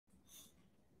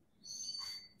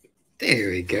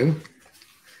There we go.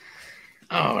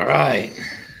 All right.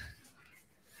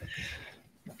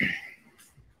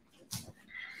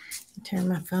 Turn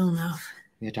my phone off.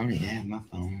 I don't even have my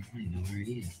phone. I don't know where it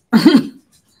is.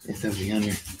 It's over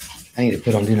yonder. I need to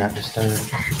put on Do Not Disturb.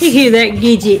 You hear that,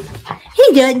 Gidget?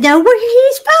 He doesn't know where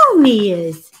his phone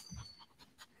is.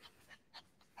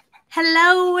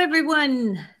 Hello,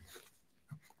 everyone.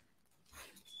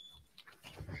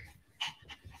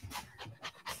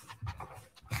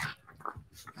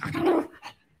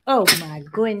 Oh, my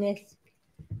goodness.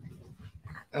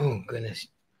 Oh, goodness.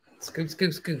 Scoot,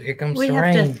 scoot, scoot. Here comes We the have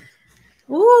rain.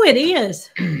 Ooh, it is.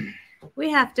 We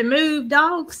have to move,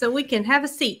 dog, so we can have a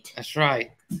seat. That's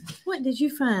right. What did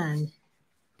you find?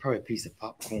 Probably a piece of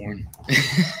popcorn.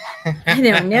 I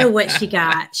don't know what she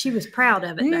got. She was proud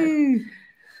of it, though.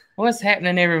 What's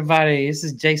happening, everybody? This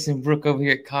is Jason Brook over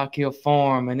here at Cockhill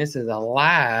Farm, and this is a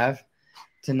live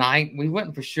tonight. We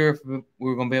wasn't for sure if we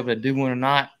were going to be able to do one or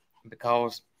not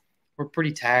because we're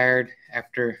pretty tired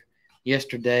after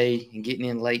yesterday and getting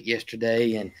in late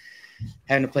yesterday and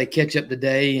having to play catch up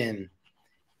today and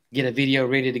get a video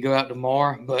ready to go out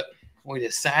tomorrow. But we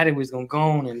decided we was going to go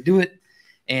on and do it.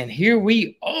 And here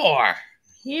we are.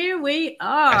 Here we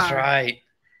are. That's right.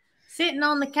 Sitting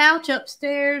on the couch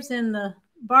upstairs in the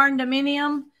barn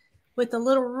dominium with a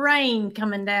little rain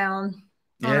coming down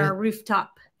on our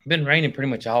rooftop. Been raining pretty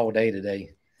much all day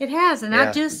today. It has, and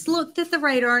I just looked at the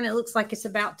radar and it looks like it's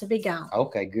about to be gone.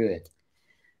 Okay, good.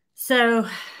 So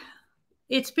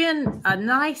it's been a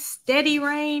nice steady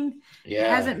rain. Yeah. It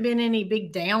hasn't been any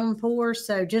big downpour,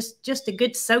 so just a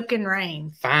good soaking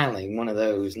rain. Finally, one of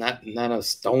those, not a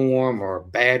storm or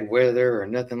bad weather or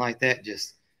nothing like that,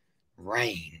 just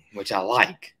rain, which I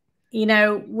like. You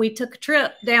know, we took a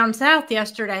trip down south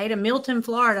yesterday to Milton,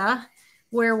 Florida,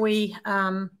 where we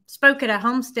spoke at a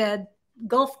Homestead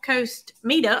Gulf Coast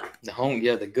meetup.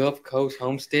 The Gulf Coast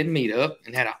Homestead meetup,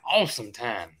 and had an awesome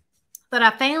time. But I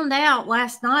found out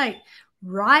last night,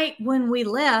 right when we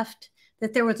left,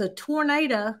 that there was a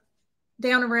tornado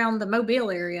down around the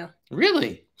Mobile area.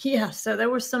 Really? Yeah, so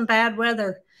there was some bad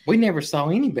weather. We never saw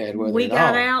any bad weather. We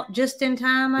got out just in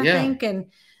time, I think, and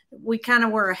we kind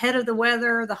of were ahead of the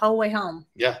weather the whole way home.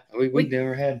 Yeah, we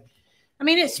never had. I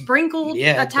mean, it sprinkled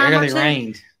a time or two,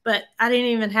 rained. But I didn't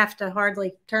even have to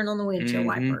hardly turn on the windshield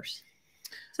wipers.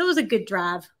 So it was a good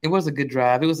drive. It was a good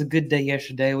drive. It was a good day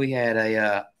yesterday. We had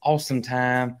a awesome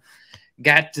time.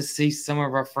 Got to see some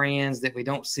of our friends that we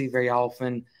don't see very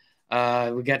often.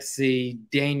 We got to see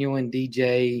Daniel and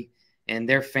DJ and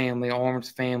their family, Arm's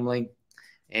family,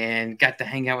 and got to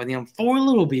hang out with them for a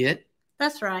little bit.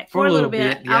 That's right. For a little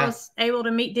bit. Yeah. I was able to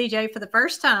meet DJ for the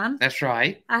first time. That's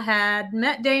right. I had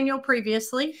met Daniel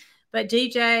previously, but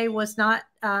DJ was not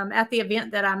at the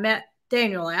event that I met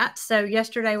Daniel at. So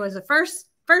yesterday was the first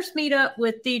meetup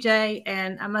with DJ,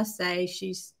 and I must say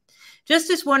she's just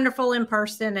as wonderful in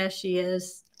person as she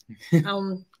is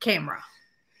on camera.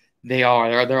 They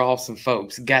are. They're awesome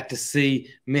folks. Got to see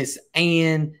Miss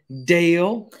Ann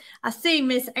Dale. I see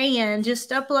Miss Ann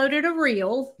just uploaded a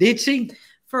reel. Did she?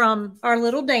 From our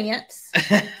little dance.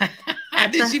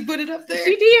 Did she put it up there?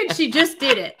 She did. She just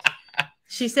did it.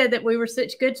 She said that we were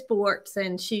such good sports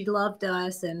and she loved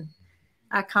us. And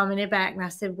I commented back and I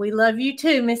said, we love you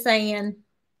too, Miss Ann.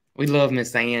 We love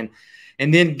Miss Ann.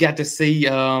 And then got to see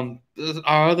our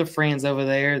other friends over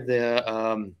there,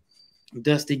 the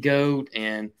Dusty Goat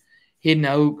and Hidden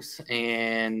Oaks.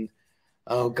 And,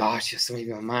 oh, gosh,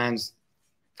 my mind's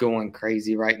going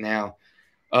crazy right now.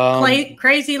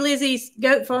 Crazy Lizzie's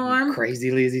Goat Farm.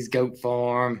 Crazy Lizzie's Goat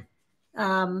Farm.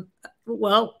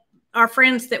 Well, our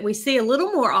friends that we see a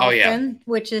little more often,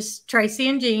 which is Tracy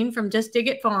and Jean from Just Dig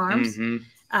It Farms.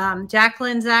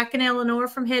 Jacqueline, Zach, and Eleanor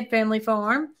from Head Family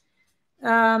Farm.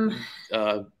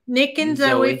 Nick and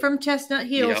Zoe from Chestnut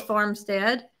Hills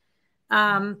Farmstead.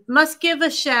 Must give a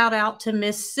shout out to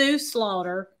Miss Sue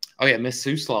Slaughter. Oh, yeah, Miss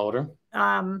Sue Slaughter.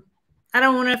 I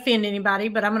don't want to offend anybody,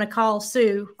 but I'm going to call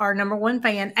Sue our number one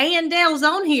fan. Ann Dale's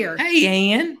on here. Hey,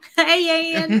 Ann.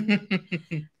 Hey,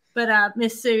 Ann. But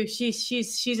Miss Sue,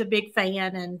 she's a big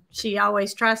fan, and she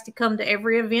always tries to come to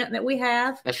every event that we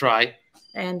have. That's right.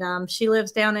 And she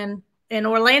lives down in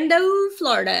Orlando,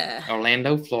 Florida.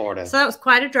 Orlando, Florida. So that was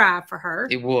quite a drive for her.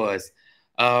 It was.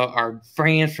 Our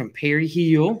friends from Perry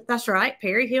Hill. That's right.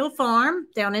 Perry Hill Farm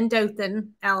down in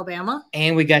Dothan, Alabama.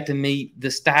 And we got to meet the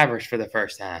Stivers for the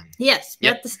first time. Yes.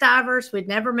 Met the Stivers. We'd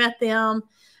never met them.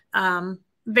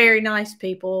 Very nice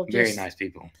people. Very nice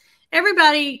people.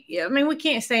 Everybody, I mean, we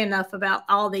can't say enough about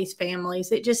all these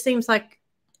families. It just seems like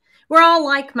we're all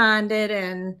like-minded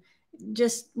and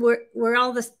just we're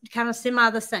all this kind of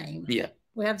semi the same. Yeah.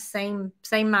 We have the same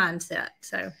mindset.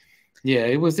 So Yeah,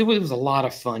 it was a lot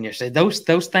of fun yesterday.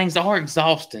 Those things are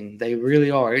exhausting. They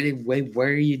really are. They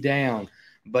wear you down.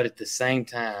 But at the same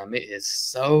time, it is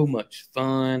so much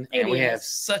fun, It and we have is.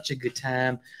 such a good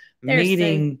time There's Sue.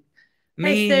 meeting.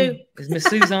 Hey, Sue. Is Miss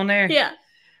Sue's on there? Yeah.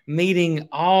 Meeting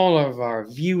all of our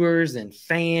viewers and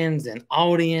fans and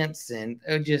audience, and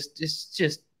it's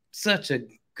just such a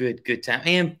good time,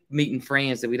 and meeting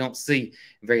friends that we don't see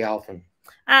very often.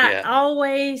 I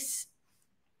always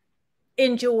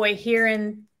enjoy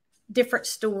hearing different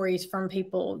stories from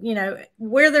people, you know,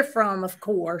 where they're from, of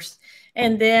course.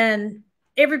 And then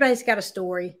everybody's got a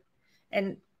story,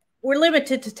 and we're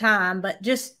limited to time, but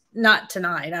just not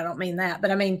tonight. I don't mean that,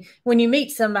 but I mean, when you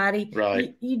meet somebody,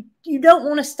 right, you don't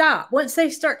want to stop. Once they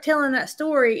start telling that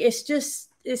story, it's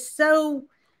so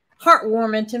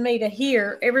heartwarming to me to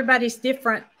hear everybody's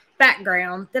different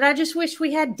background that I just wish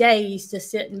we had days to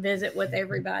sit and visit with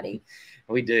everybody.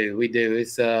 We do.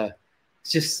 It's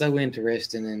just so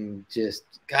interesting, and just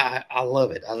God, I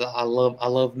love it. I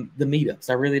love the meetups.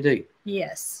 I really do.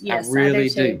 Yes, I really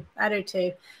do. I do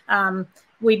too.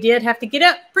 We did have to get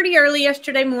up pretty early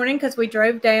yesterday morning because we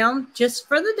drove down just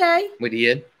for the day. We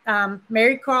did.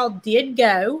 Mary Carl did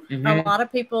go. Mm-hmm. A lot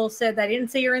of people said they didn't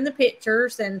see her in the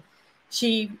pictures, and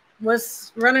she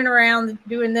was running around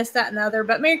doing this, that, and the other.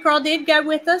 But Mary Carl did go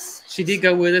with us. She did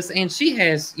go with us, and she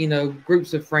has, you know,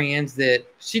 groups of friends that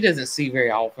she doesn't see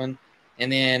very often,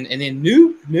 and then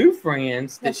new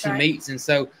friends that she meets. And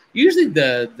so usually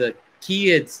the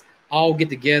kids all get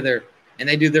together and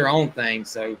they do their own thing.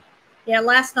 So yeah,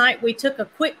 last night we took a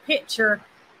quick picture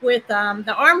with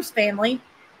the Arms family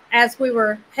as we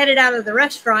were headed out of the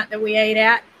restaurant that we ate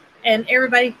at, and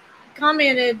everybody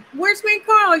commented, "Where's Mary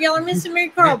Carl? Y'all are missing Mary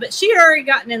Carl." But she had already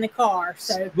gotten in the car.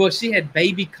 So well, she had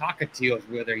baby cockatiels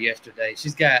with her yesterday.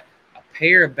 She's got a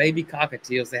pair of baby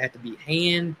cockatiels that have to be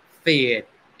hand fed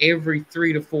every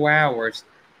 3 to 4 hours,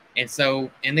 and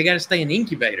they got to stay in the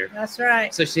incubator. That's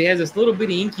right. So she has this little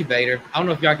bitty incubator. I don't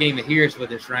know if y'all can even hear us with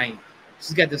this rain.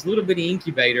 She's got this little bitty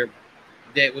incubator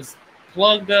that was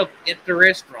plugged up at the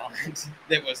restaurant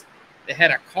that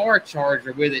had a car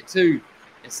charger with it too,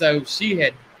 and so she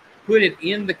had put it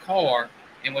in the car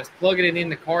and was plugging it in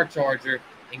the car charger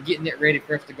and getting it ready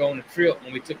for us to go on the trip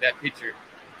when we took that picture.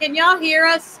 Can y'all hear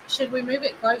us? Should we move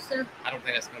it closer? I don't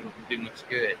think that's going to do much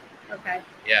good. Okay.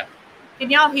 Yeah. Can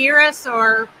y'all hear us,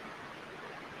 or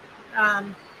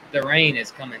the rain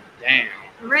is coming down?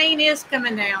 The rain is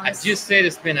coming down. I just said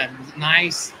it's been a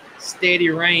nice steady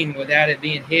rain without it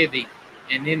being heavy,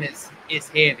 and then it's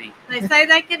heavy. They say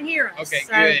they can hear us. Okay,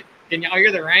 good. Can y'all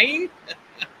hear the rain?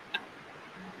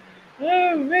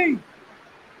 Oh, man.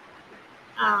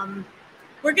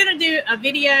 We're going to do a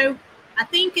video. I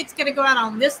think it's going to go out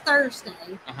on this Thursday,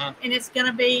 and it's going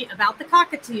to be about the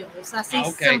cockatiels. I see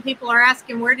some people are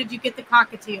asking, where did you get the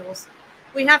cockatiels?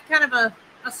 We have kind of an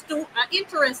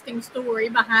interesting story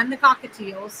behind the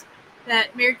cockatiels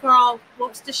that Mary Carl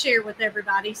wants to share with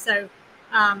everybody. So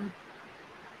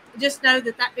just know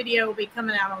that video will be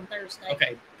coming out on Thursday.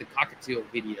 Okay, the cockatiel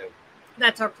video.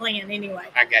 That's our plan anyway.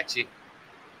 I got you.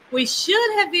 We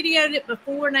should have videoed it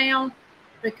before now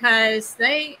because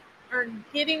they are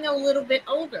getting a little bit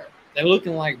older. They're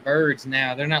looking like birds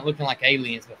now. They're not looking like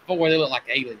aliens. Before they looked like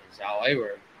aliens, y'all.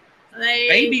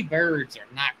 Baby birds are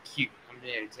not cute. I'm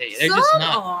there to tell you. They're just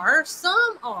not.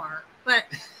 Some are, but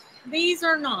these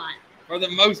are not. For the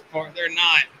most part, they're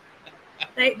not.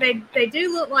 They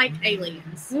do look like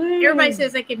aliens. Everybody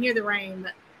says they can hear the rain,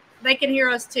 but they can hear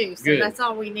us too. So that's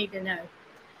all we need to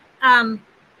know.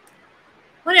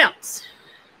 What else?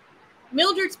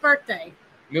 Mildred's birthday.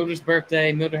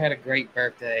 Mildred had a great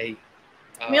birthday.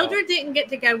 Mildred didn't get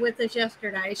to go with us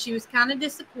yesterday. She was kind of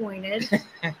disappointed.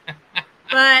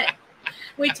 But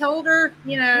we told her,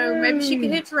 you know, maybe she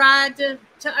could hitch a ride to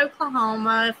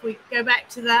Oklahoma if we go back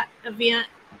to that event.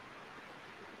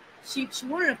 She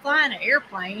wanted to fly in an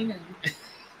airplane.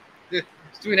 And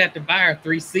she would have to buy her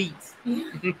 3 seats.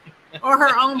 Or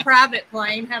her own private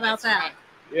plane. How about that?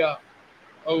 Right. Yeah.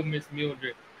 Oh, Miss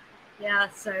Mildred. Yeah,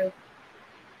 so...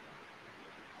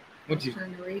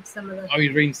 Trying to read some of the... Oh,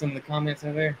 you're reading some of the comments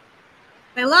over there?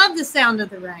 They love the sound of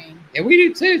the rain. Yeah, we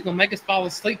do too. It's going to make us fall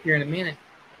asleep here in a minute.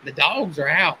 The dogs are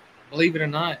out, believe it or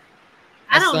not.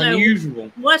 That's I don't unusual.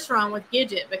 know what's wrong with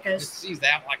Gidget because... She's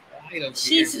out like light over here.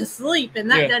 She's asleep, and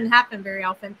that doesn't happen very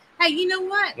often. Hey, you know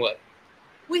what? What?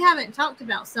 We haven't talked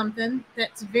about something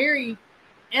that's very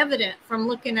evident from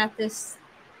looking at this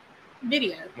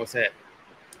video. What's that?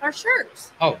 Our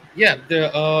shirts. Oh, yeah.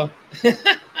 The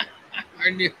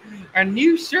our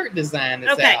new shirt design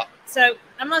is out. So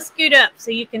I'm going to scoot up so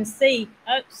you can see.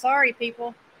 Oh, sorry,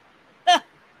 people.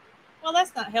 Well,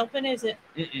 that's not helping, is it?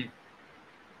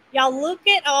 Y'all look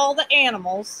at all the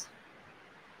animals.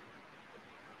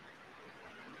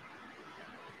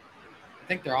 I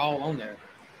think they're all on there.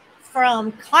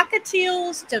 From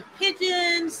cockatiels to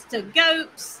pigeons to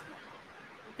goats.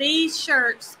 These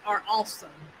shirts are awesome.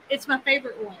 It's my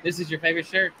favorite one. This is your favorite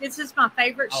shirt? This is my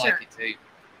favorite I shirt. like it too.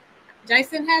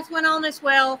 Jason has one on as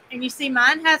well. And you see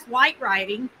mine has white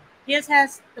writing. His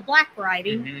has the black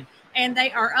writing. Mm-hmm. And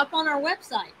they are up on our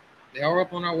website. They are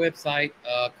up on our website,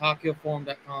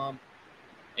 cockhillforum.com.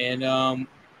 And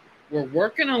we're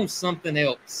working on something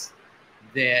else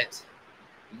that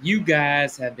you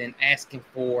guys have been asking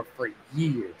for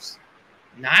years.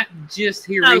 Not just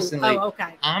here recently. Oh,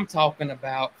 okay. I'm talking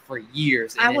about for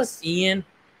years. And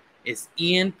it's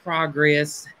in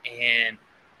progress, and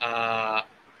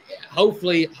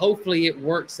hopefully it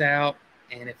works out.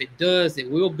 And if it does, it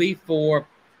will be for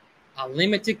a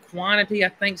limited quantity, I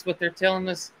think is what they're telling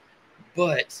us.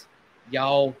 But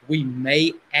y'all, we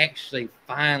may actually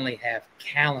finally have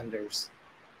calendars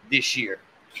this year.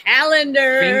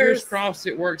 Calendars. Fingers crossed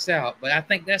it works out. But I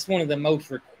think that's one of the most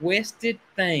requested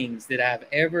things that I've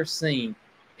ever seen,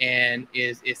 and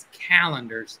is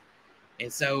calendars.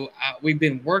 And so we've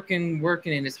been working,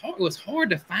 and it was hard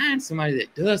to find somebody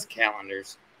that does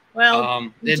calendars.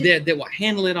 Well, that will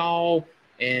handle it all,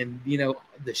 and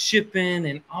the shipping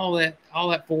and all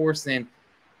that for us. And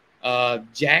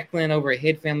Jacqueline over at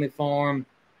Head Family Farm,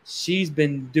 she's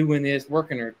been doing this,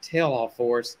 working her tail off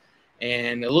for us.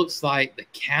 And it looks like the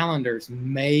calendars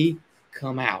may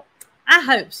come out. I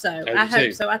hope so. I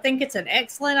hope so. I think it's an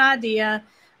excellent idea.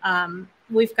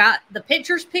 We've got the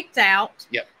pictures picked out.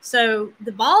 Yep. So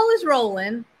the ball is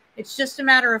rolling. It's just a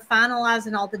matter of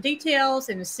finalizing all the details.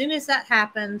 And as soon as that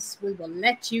happens, we will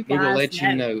let you guys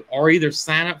you know. Or either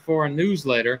sign up for our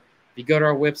newsletter. If you go to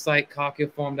our website,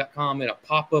 cockhillforum.com, it'll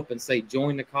pop up and say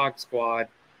join the Cog Squad.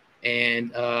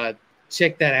 And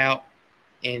check that out.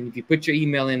 And if you put your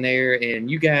email in there,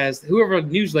 and you guys, whoever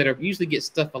newsletter, usually gets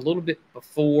stuff a little bit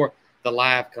before the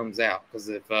live comes out. Because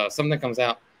if something comes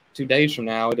out 2 days from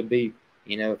now, it'll be,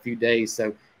 a few days.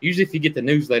 So usually if you get the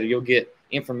newsletter, you'll get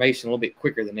information a little bit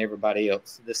quicker than everybody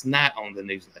else that's not on the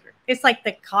newsletter. It's like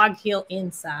the Cog Hill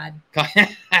Inside.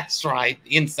 That's right.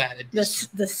 The inside edition.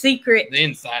 The secret. The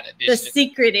inside edition. The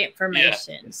secret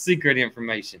information. Yeah, secret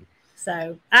information.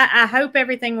 So I hope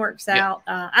everything works out.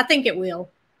 I think it will.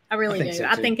 I really do. So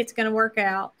I think it's going to work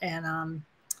out. And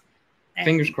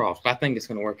fingers crossed. I think it's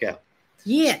going to work out.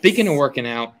 Yeah. Speaking of working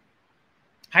out,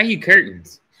 how are you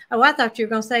curtains? Oh, I thought you were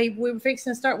going to say we were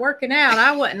fixing to start working out.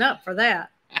 I wasn't up for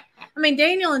that. I mean,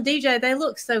 Daniel and DJ, they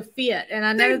look so fit. And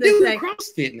I know they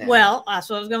CrossFit now. Well, that's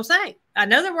what I was going to say. I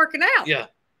know they're working out. Yeah.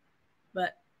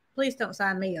 But please don't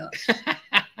sign me up.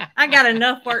 I got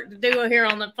enough work to do here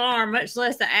on the farm, much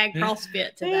less to add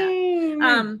CrossFit to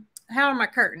that. How are my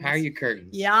curtains? How are your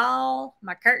curtains? Y'all,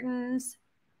 my curtains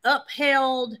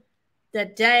upheld the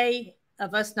day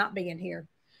of us not being here.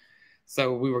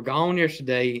 So we were gone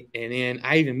yesterday, and then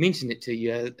I even mentioned it to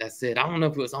you. I said, I don't know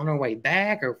if it was on our way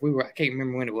back or if we were, I can't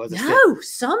remember when it was.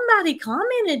 Somebody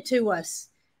commented to us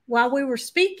while we were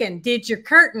speaking, did your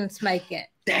curtains make it?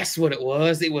 That's what it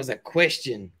was. It was a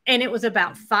question. And it was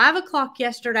about 5 o'clock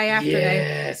yesterday afternoon.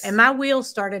 Yes. And my wheels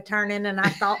started turning, and I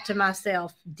thought to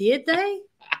myself, did they?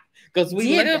 Because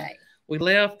we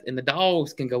left, and the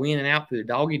dogs can go in and out through the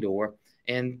doggy door,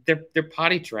 and they're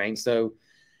potty trained. So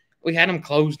we had them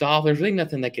closed off. There's really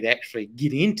nothing they could actually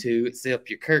get into except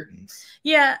your curtains.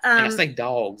 Yeah. And I say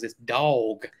dogs. It's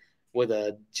dog with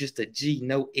just a G,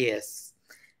 no S.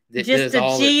 Just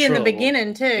a G in the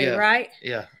beginning too, right?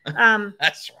 Yeah.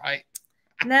 That's right.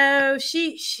 No,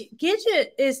 she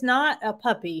Gidget is not a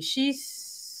puppy.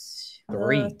 She's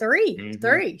 3. Mm-hmm.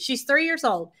 3. She's 3 years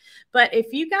old. But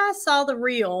if you guys saw the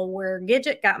reel where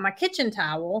Gidget got my kitchen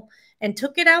towel and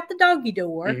took it out the doggy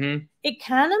door, it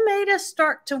kind of made us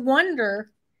start to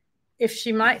wonder if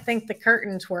she might think the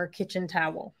curtains were a kitchen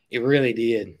towel. It really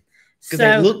did. Because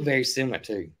they look very similar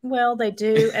too. Well, they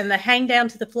do. And they hang down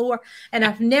to the floor. And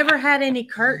I've never had any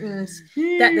curtains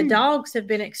that the dogs have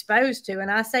been exposed to. And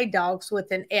I say dogs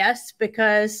with an S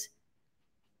because,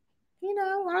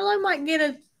 Arlo might get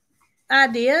an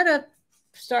idea to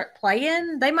start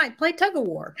playing. They might play tug of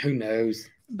war. Who knows?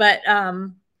 But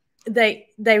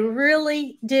they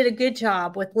really did a good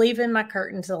job with leaving my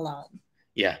curtains alone.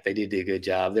 Yeah, they did do a good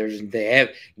job.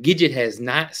 Gidget has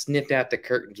not sniffed out the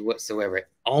curtains whatsoever.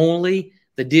 Only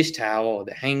the dish towel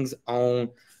that hangs on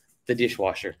the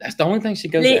dishwasher. That's the only thing she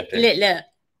goes after. Look.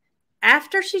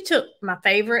 After she took my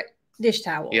favorite dish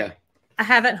towel, I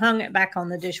haven't hung it back on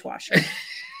the dishwasher.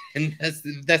 And that's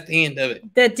the end of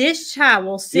it. The dish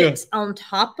towel sits on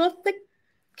top of the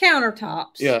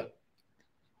countertops. Yeah.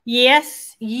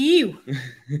 Yes, you.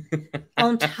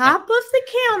 On top of the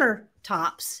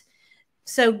countertops.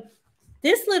 So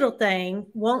this little thing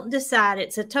won't decide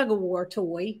it's a tug-of-war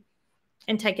toy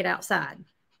and take it outside.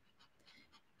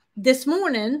 This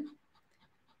morning,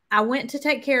 I went to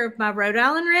take care of my Rhode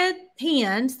Island Red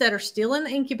hens that are still in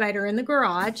the incubator in the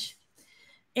garage.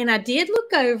 And I did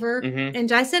look over, and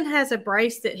Jason has a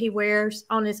brace that he wears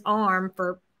on his arm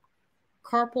for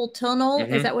carpal tunnel.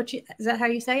 Is that how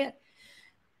you say it?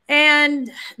 And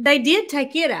they did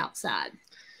take it outside.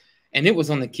 And it was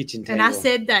on the kitchen table. And I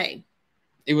said they.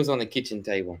 It was on the kitchen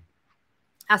table.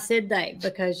 I said they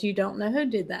because you don't know who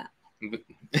did that.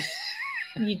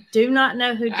 You do not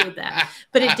know who did that.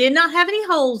 But it did not have any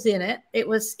holes in it. It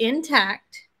was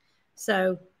intact.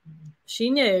 So she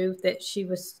knew that she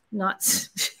was not.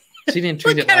 She didn't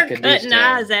treat it like a dish cutting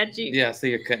eyes at you. Yeah, I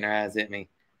see her cutting her eyes at me.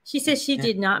 She says she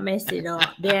did not mess it up,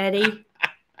 Daddy.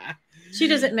 She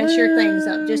doesn't mess your things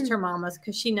up, just her mama's,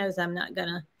 because she knows I'm not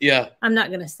gonna. Yeah. I'm not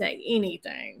gonna say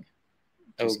anything.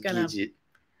 Just gonna Gidget.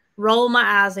 Roll my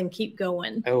eyes and keep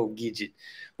going. Oh, Gidget.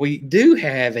 We do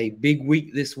have a big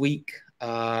week this week.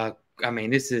 I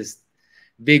mean, this is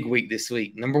big week this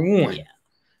week. Number one.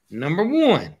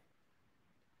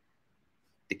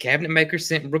 The cabinet maker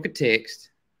sent Brooke a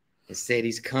text and said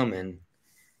he's coming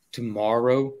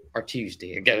tomorrow or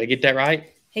Tuesday. Did I get that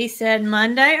right? He said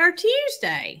Monday or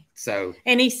Tuesday.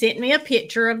 And he sent me a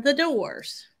picture of the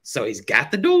doors. So he's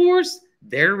got the doors.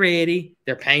 They're ready.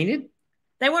 They're painted.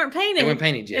 They weren't painted. They weren't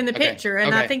painted yet. In the picture.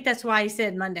 And I think that's why he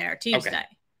said Monday or Tuesday.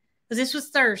 Because this was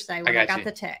Thursday when I got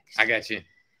the text. I got you.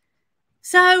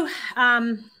 So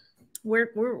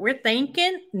we're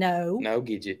thinking no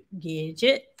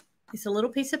Gidget. It's a little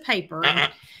piece of paper.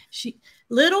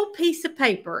 Little piece of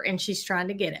paper, and she's trying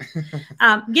to get it.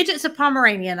 Gidget's a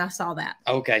Pomeranian. I saw that.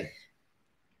 Okay.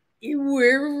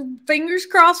 We're fingers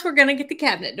crossed we're going to get the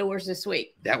cabinet doors this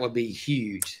week. That would be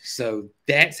huge. So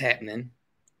that's happening.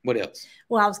 What else?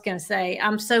 Well, I was going to say,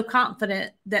 I'm so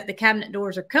confident that the cabinet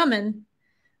doors are coming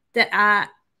that I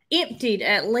emptied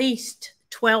at least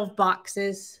 12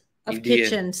 boxes of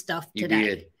kitchen stuff today. You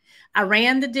did. I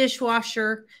ran the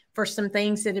dishwasher for some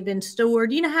things that have been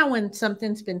stored. You know how when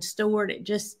something's been stored, it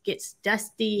just gets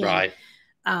dusty. Right.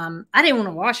 And, I didn't want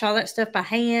to wash all that stuff by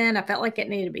hand. I felt like it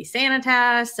needed to be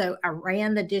sanitized. So I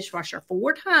ran the dishwasher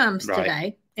 4 times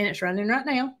today, and it's running right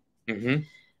now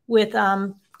with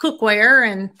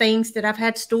cookware and things that I've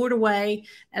had stored away.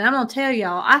 And I'm going to tell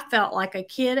y'all, I felt like a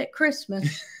kid at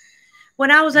Christmas. When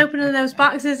I was opening those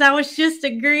boxes, I was just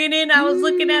grinning. I was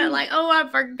looking at it like, oh, I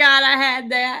forgot I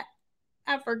had that.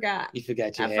 I forgot. You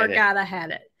forgot you had it. I forgot I had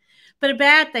it. But a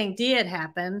bad thing did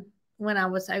happen when I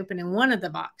was opening one of the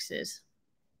boxes.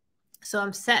 So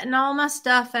I'm setting all my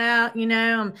stuff out, you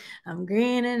know, I'm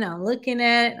grinning, I'm looking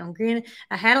at it, I'm grinning.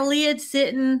 I had a lid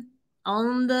sitting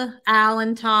on the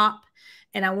island top,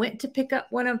 and I went to pick up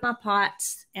one of my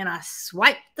pots, and I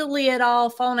swiped the lid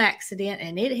off on accident,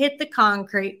 and it hit the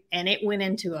concrete, and it went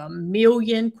into a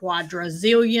million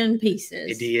quadrazillion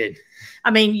pieces. It did.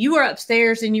 I mean, you were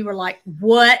upstairs, and you were like,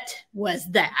 what was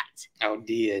that? Oh, it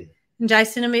did. And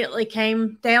Jason immediately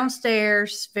came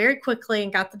downstairs very quickly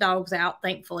and got the dogs out,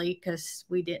 thankfully, because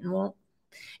we didn't want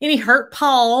any hurt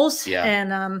paws. Yeah.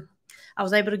 And I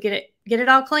was able to get it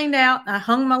all cleaned out. I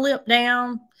hung my lip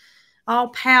down, all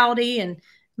pouty, and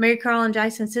Mary Carl and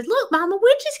Jason said, "Look, Mama,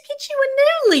 we just get you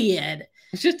a new lid."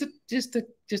 It's just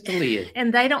a lid.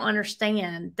 And they don't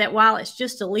understand that while it's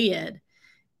just a lid,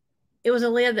 it was a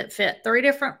lid that fit 3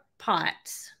 different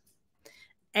pots.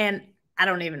 And I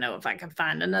don't even know if I can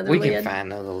find another lid. We can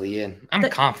find another lid. I'm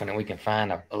confident we can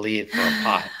find a lid for a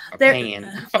pot, a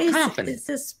pan. I'm confident. It's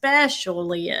a special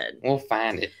lid. We'll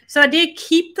find it. So I did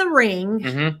keep the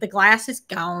ring. The glass is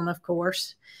gone, of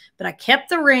course. But I kept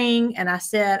the ring, and I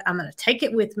said, I'm going to take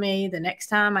it with me the next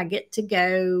time I get to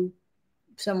go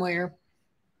somewhere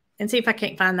and see if I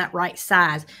can't find that right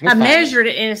size. I measured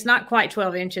it, and it's not quite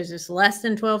 12 inches. It's less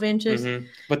than 12 inches.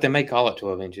 But they may call it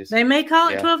 12 inches. They may call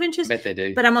it 12 inches. I bet they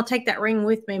do. But I'm going to take that ring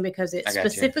with me because it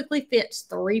specifically fits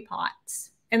 3 pots.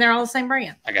 And they're all the same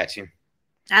brand. I got you.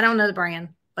 I don't know the brand,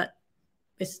 but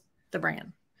it's the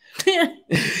brand.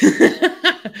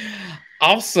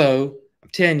 Also, I'm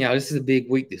telling y'all, this is a big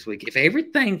week this week. If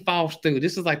everything falls through,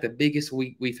 this is like the biggest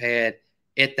week we've had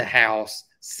at the house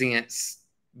since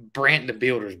Brant the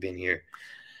Builder's been here.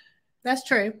 That's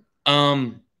true.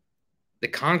 The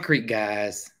concrete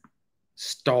guys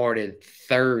started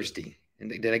Thursday.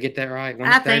 Did I get that right?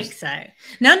 I think so.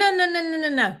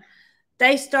 No.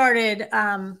 They started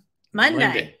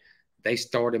Monday. They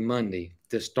started Monday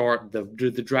to start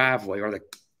the driveway or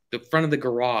the front of the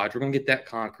garage. We're going to get that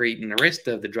concrete, and the rest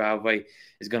of the driveway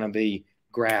is going to be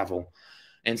gravel.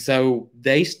 And so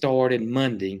they started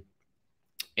Monday,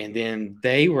 and then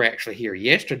they were actually here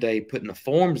yesterday putting the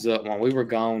forms up while we were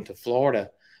gone to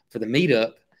Florida for the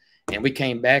meetup. And we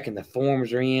came back and the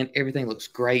forms are in. Everything looks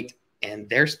great. And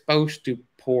they're supposed to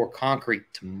pour concrete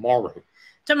tomorrow.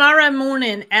 Tomorrow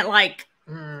morning at like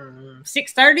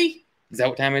 6:30. Is that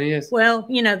what time it is? Well,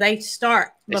 they start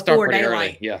before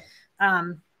daylight. Early.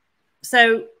 Yeah.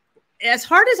 So as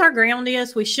hard as our ground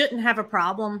is, we shouldn't have a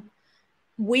problem.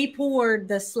 We poured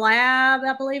the slab,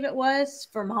 I believe it was,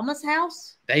 for Mama's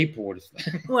house. They poured a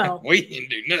slab. Well, we didn't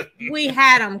do nothing. We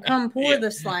had them come pour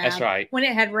the slab. That's right. When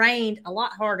it had rained a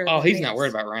lot harder. Oh, he's not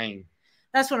worried about rain.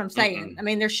 That's what I'm saying. I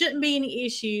mean, there shouldn't be any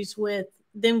issues with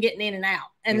them getting in and out.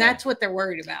 And that's what they're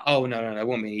worried about. Oh, no. There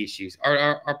won't be any issues.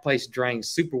 Our place drains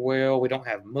super well. We don't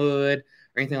have mud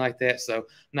or anything like that. So I'm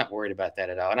not worried about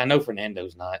that at all. And I know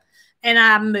Fernando's not. And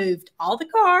I moved all the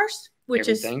cars, which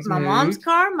is my mom's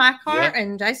car, my car,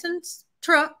 and Jason's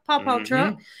truck, Pawpaw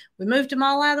truck. We moved them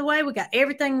all out of the way. We got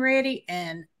everything ready.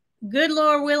 And good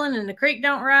Lord willing, and the creek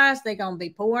don't rise, they're going to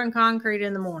be pouring concrete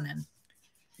in the morning.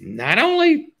 Not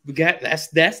only we got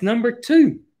that's number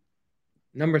 2.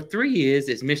 Number 3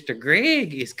 is Mr.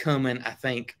 Greg is coming, I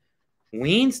think,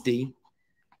 Wednesday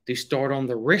to start on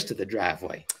the rest of the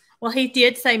driveway. Well, he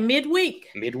did say midweek.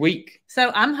 Midweek.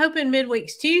 So I'm hoping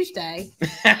midweek's Tuesday.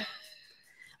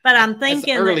 But I'm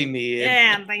thinking that's early mid.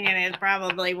 Yeah, I'm thinking it's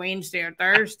probably Wednesday or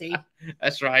Thursday.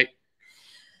 That's right.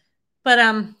 But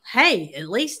hey, at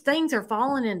least things are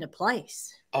falling into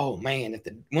place. Oh man,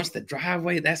 once the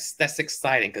driveway, that's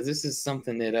exciting because this is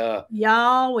something that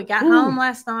y'all, we got home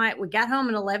last night. We got home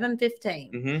at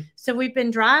 11:15. So we've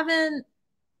been driving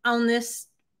on this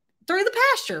through the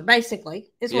pasture,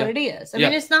 basically, is what it is. I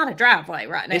mean, it's not a driveway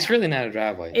right now. It's really not a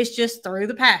driveway. It's just through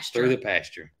the pasture. Through the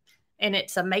pasture. And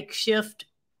it's a makeshift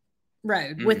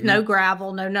road with no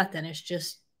gravel, no nothing. It's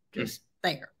just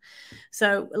there.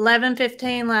 So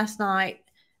 11:15 last night.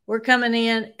 We're coming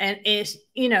in, and it's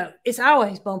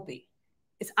always bumpy.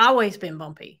 It's always been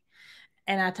bumpy.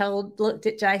 And I looked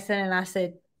at Jason, and I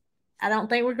said, I don't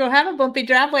think we're going to have a bumpy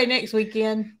driveway next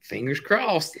weekend. Fingers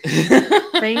crossed.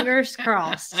 Fingers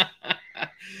crossed.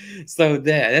 So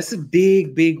that's a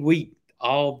big, big week.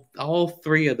 All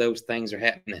 3 of those things are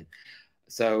happening.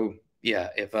 So yeah,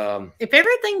 if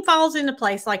everything falls into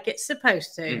place like it's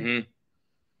supposed to,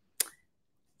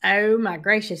 oh my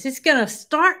gracious, it's going to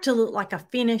start to look like a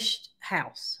finished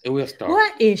house. It will start.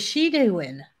 What is she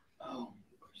doing? Oh.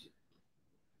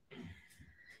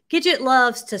 Gidget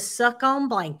loves to suck on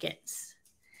blankets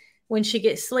when she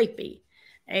gets sleepy.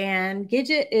 And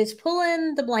Gidget is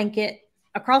pulling the blanket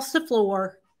across the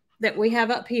floor that we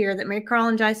have up here that Mary Carl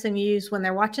and Jason use when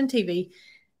they're watching TV,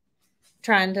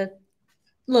 trying to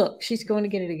look. She's going to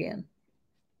get it again.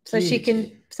 So she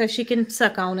can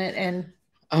suck on it and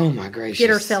oh my gracious, get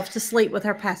herself to sleep with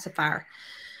her pacifier.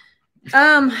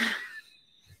 I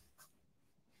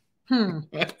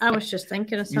was just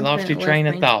thinking of something. You lost your train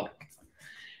of thought.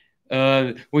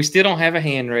 We still don't have a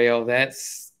handrail. I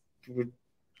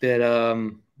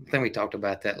think we talked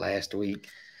about that last week.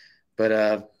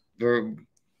 But we're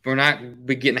not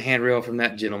getting a handrail from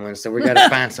that gentleman, so we got to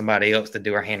find somebody else to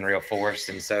do our handrail for us.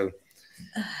 And so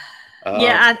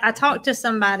I talked to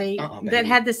somebody that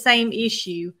had the same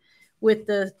issue with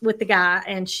the guy,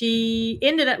 and she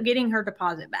ended up getting her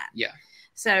deposit back. Yeah.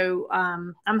 So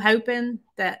I'm hoping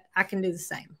that I can do the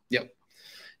same. Yep.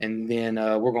 And then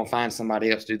we're going to find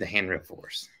somebody else to do the handrail for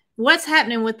us. What's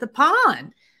happening with the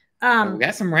pond? We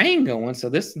got some rain going, so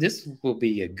this will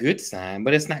be a good sign,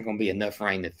 but it's not going to be enough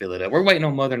rain to fill it up. We're waiting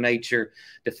on Mother Nature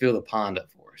to fill the pond up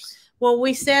for us. Well,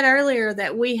 we said earlier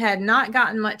that we had not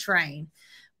gotten much rain,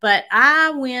 but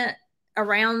I went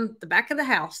around the back of the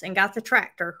house and got the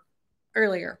tractor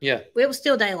earlier. Yeah. It was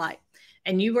still daylight,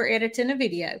 and you were editing a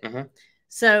video.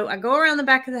 So I go around the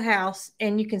back of the house,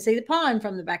 and you can see the pond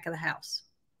from the back of the house.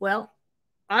 Well,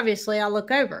 obviously, I look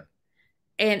over,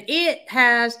 and it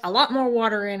has a lot more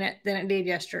water in it than it did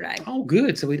yesterday. Oh,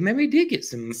 good. So we maybe did get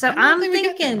some. So I'm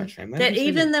thinking that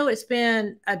even though it's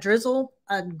been a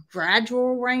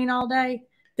gradual rain all day,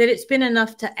 that it's been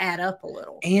enough to add up a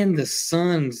little. And the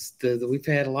sun's, we've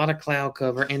had a lot of cloud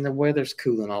cover, and the weather's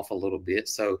cooling off a little bit.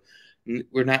 So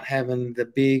we're not having the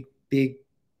big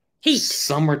heat,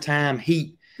 summertime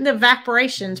heat. The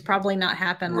evaporation's probably not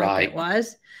happened like it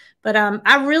was. But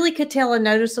I really could tell a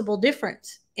noticeable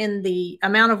difference in the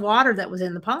amount of water that was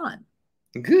in the pond.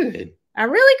 Good. I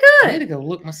really could. I need to go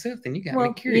look myself. Then you got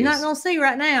me curious. You're not going to see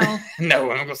right now. No,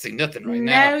 I'm not going to see nothing right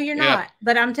now. No, you're not.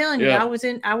 But I'm telling you, I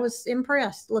was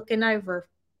impressed looking over,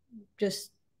 just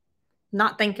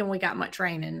not thinking we got much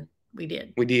rain, and we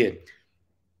did. We did.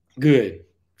 Good.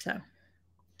 So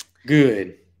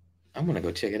Good. I'm gonna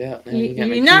go check it out. Now.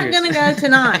 You're not gonna go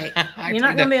tonight. You're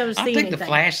not gonna be able to see I'll take anything. the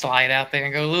flashlight out there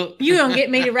and go look. You're gonna get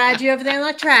me to ride you over there on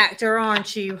the tractor,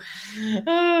 aren't you?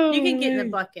 Oh, You can get in the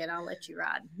bucket. I'll let you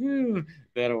ride.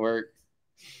 That'll work.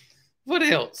 What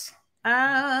else?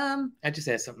 I just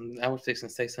had something. I was fixing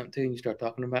to say something too, and you start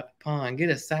talking about the pond. Get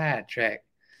a sidetrack.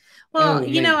 Well,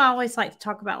 I always like to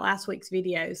talk about last week's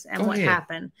videos and what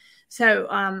happened. So,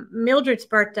 Mildred's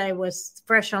birthday was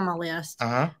fresh on my list. You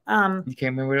can't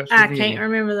remember what else? I can't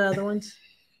remember the other ones.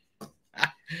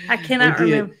 I cannot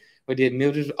remember. We did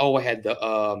Mildred's. Oh, I had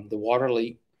the water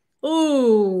leak.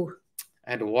 Ooh.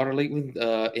 I had the water leak with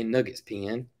in Nuggets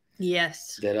pen.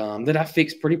 Yes. That I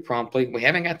fixed pretty promptly. We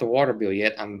haven't got the water bill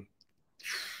yet. I'm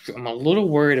a little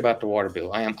worried about the water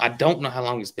bill. I don't know how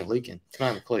long it's been leaking. I don't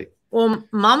have a clue. Well,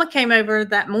 Mama came over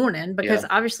that morning because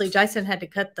obviously Jason had to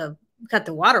cut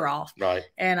the water off. Right.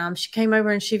 And she came over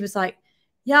and she was like,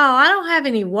 "Y'all, I don't have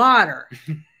any water."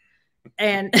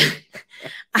 And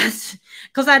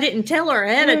because I didn't tell her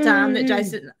ahead of time that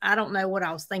Jason, I don't know what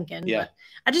I was thinking. Yeah. But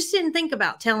I just didn't think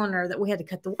about telling her that we had to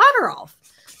cut the water off.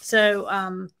 So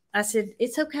I said,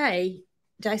 "It's okay.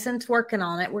 Jason's working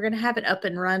on it. We're going to have it up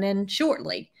and running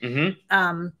shortly."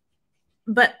 Mm-hmm.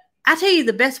 But I tell you,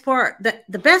 the best part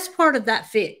of that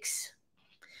fix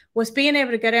was being able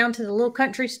to go down to the little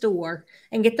country store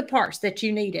and get the parts that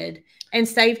you needed and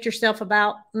saved yourself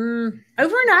about over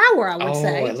an hour, I would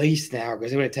say. At least an hour,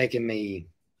 because it would have taken me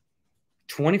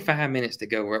 25 minutes to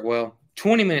go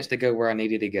 20 minutes to go where I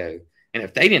needed to go. And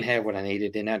if they didn't have what I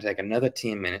needed, then that'd take another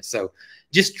 10 minutes. So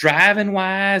just driving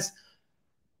wise,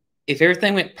 if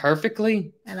everything went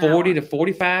perfectly, 40 to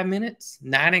 45 minutes,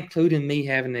 not including me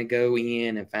having to go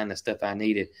in and find the stuff I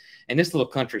needed. And this little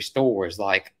country store is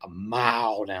like a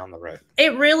mile down the road.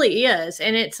 It really is.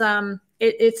 And it's an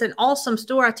awesome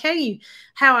store. I tell you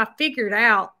how I figured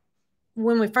out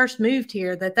when we first moved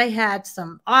here that they had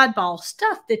some oddball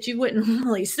stuff that you wouldn't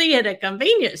really see at a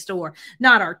convenience store,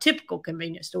 not our typical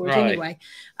convenience stores anyway.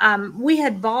 We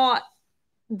had bought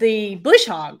the Bush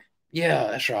Hog. Yeah,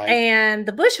 that's right. And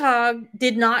the Bush Hog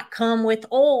did not come with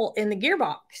oil in the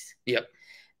gearbox. Yep.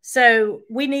 So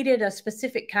we needed a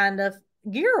specific kind of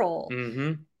gear oil.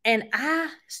 Mm-hmm. And I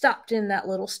stopped in that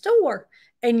little store.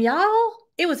 And y'all,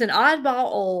 it was an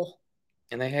oddball oil.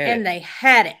 And they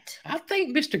had it. I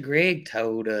think Mr. Greg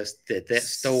told us that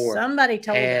store. Somebody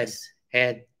told us.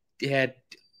 Had a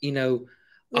little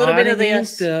bit of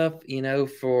this stuff,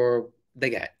 for they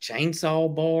got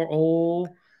chainsaw bar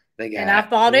oil. And I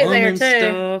bought it there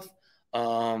too. Stuff.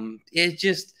 It's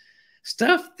just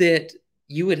stuff that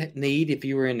you would need if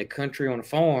you were in the country on a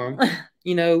farm,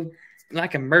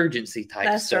 like emergency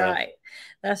type stuff.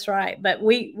 That's right. But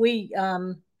we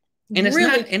and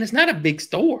it's not a big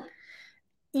store.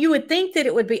 You would think that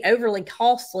it would be overly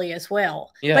costly as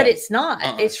well, but it's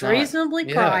not. It's reasonably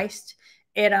priced.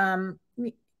 It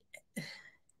What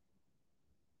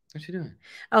you doing?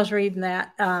 I was reading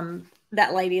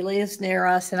that lady lives near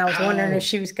us, and I was wondering if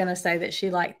she was going to say that she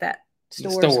liked that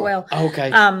store as well.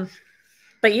 Okay.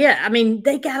 But yeah, I mean,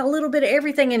 they got a little bit of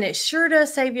everything, and it sure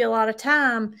does save you a lot of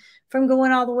time from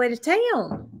going all the way to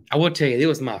town. I will tell you, it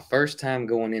was my first time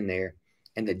going in there,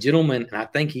 and the gentleman, and I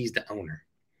think he's the owner.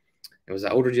 It was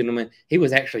an older gentleman. He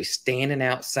was actually standing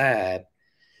outside,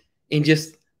 and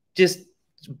just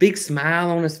big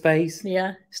smile on his face.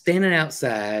 Yeah. Standing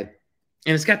outside,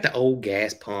 and it's got the old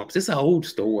gas pumps. It's an old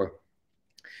store.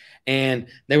 And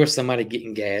there was somebody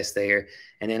getting gas there.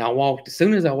 And then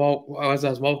as I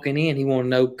was walking in, he wanted to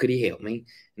know, could he help me?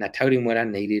 And I told him what I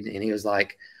needed. And he was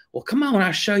like, "Well, come on,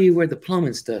 I'll show you where the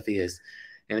plumbing stuff is."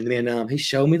 And then he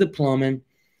showed me the plumbing.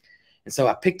 And so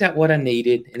I picked out what I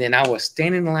needed. And then I was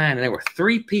standing in line, and there were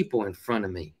 3 people in front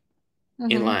of me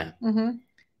in line. Mm-hmm.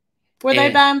 Were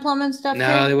they buying plumbing stuff?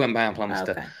 No, they weren't buying plumbing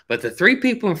stuff. But the 3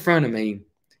 people in front of me,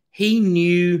 he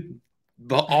knew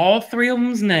all 3 of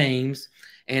them's names.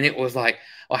 And it was like,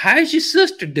 "Well, how's your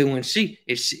sister doing?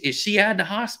 Is she out of the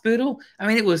hospital?" I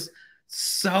mean, it was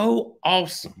so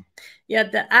awesome. Yeah,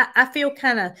 I feel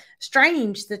kind of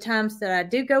strange the times that I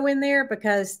do go in there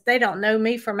because they don't know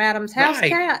me from Adam's house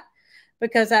cat,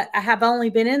 because I have only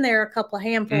been in there a couple of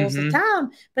handfuls of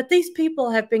time. But these people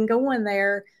have been going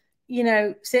there,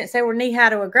 since they were knee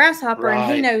high to a grasshopper,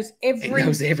 and he knows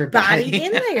everybody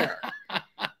in there.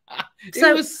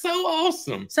 It was so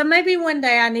awesome. So maybe one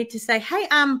day I need to say, "Hey,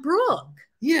 I'm Brooke."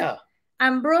 Yeah.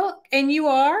 "I'm Brooke, and you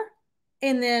are?"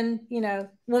 And then,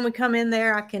 when we come in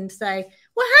there, I can say,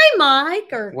 "Well, hey, Mike,"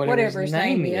 or whatever his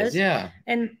name is. Yeah.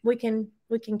 And we can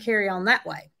carry on that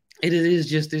way. And it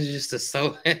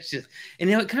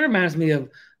kind of reminds me of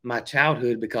my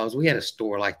childhood, because we had a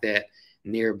store like that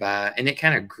nearby, and it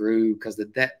kind of grew because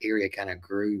that area kind of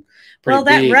grew. Well,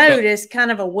 that big, road is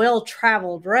kind of a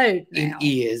well-traveled road now. It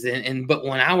is, but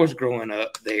when I was growing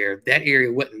up there, that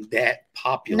area wasn't that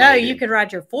popular. No, you could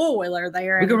ride your four-wheeler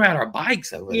there. We could ride our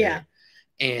bikes over yeah. there.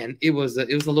 And it was a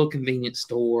little convenience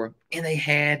store, and they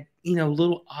had,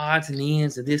 little odds and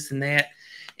ends of this and that,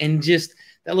 and just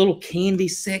that little candy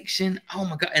section. Oh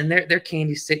my God. And their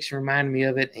candy section reminded me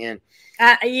of it. And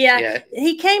yeah,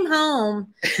 he came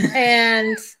home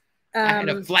and I had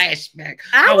a flashback.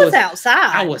 I was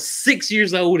outside. I was 6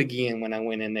 years old again when I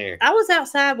went in there. I was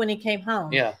outside when he came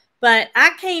home. Yeah. But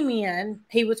I came in,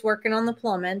 he was working on the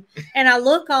plumbing, and I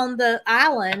look on the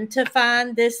island to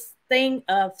find this thing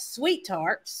of sweet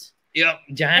tarts. Yep,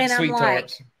 giant sweet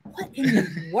tarts. What in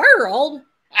the world?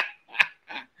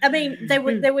 I mean, they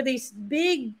were these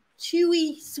big,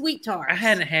 chewy sweet tarts. I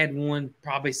hadn't had one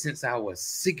probably since I was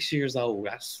 6 years old.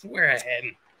 I swear I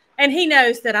hadn't. And he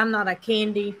knows that I'm not a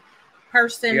candy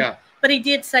person. Yeah. But he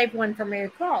did save one for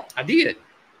Mary Carl. I did.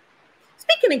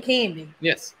 Speaking of candy.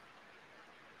 Yes.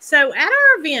 So at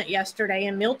our event yesterday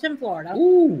in Milton, Florida.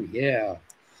 Ooh, yeah.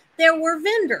 There were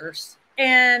vendors,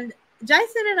 and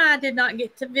Jason and I did not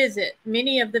get to visit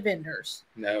many of the vendors.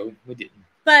 No, we didn't.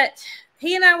 But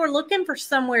he and I were looking for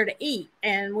somewhere to eat,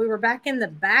 and we were back in the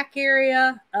back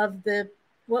area of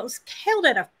what was held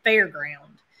at a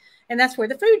fairground. And that's where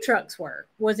the food trucks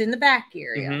was in the back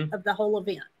area of the whole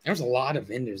event. There was a lot of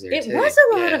vendors there. It was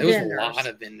a lot of vendors. It was a lot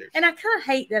of vendors. And I kind of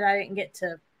hate that I didn't get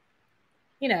to,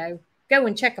 go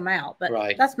and check them out, but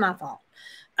that's my fault.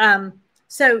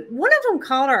 So one of them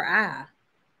caught our eye.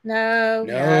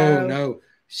 No.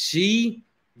 She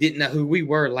didn't know who we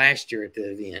were last year at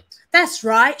the event. That's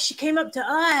right. She came up to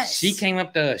us. She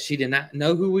did not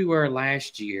know who we were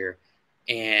last year.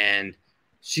 And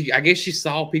I guess she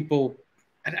saw people.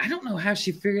 I don't know how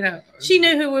she figured out. She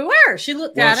knew who we were. She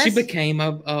looked at us. She became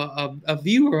a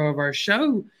viewer of our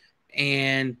show.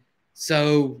 And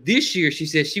so this year she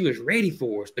said she was ready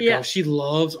for us because she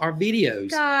loves our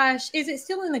videos. Gosh, is it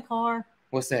still in the car?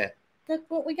 What's that? That's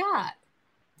what we got.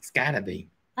 It's got to be.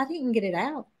 I didn't get it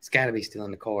out. It's got to be still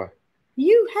in the car.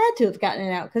 You had to have gotten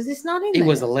it out because it's not in there. It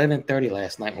was 11:30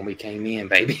 last night when we came in,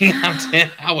 baby.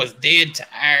 I was dead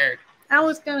tired. I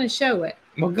was going to show it.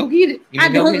 Well, go get it. I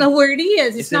don't know where it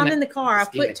is. It's not in the car. I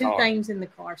put two things in the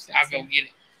car. I'll go get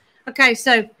it. Okay,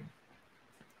 so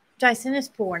Jason, is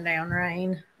pouring down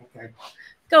rain. Okay.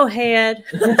 Go ahead.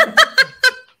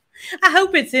 I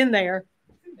hope it's in there.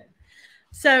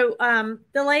 So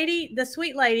the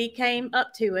sweet lady came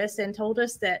up to us and told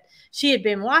us that she had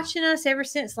been watching us ever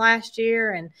since last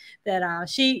year, and that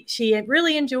she had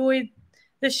really enjoyed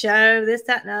the show, this,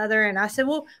 that, and other. And I said,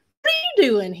 well, what are you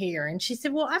doing here? And she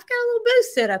said, well, I've got a little booth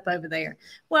set up over there.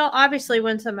 Well, obviously,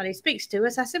 when somebody speaks to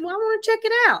us, I said, well, I want to check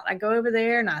it out. I go over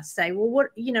there and I say, well,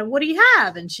 what do you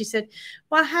have? And she said,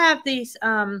 well, I have these,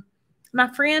 my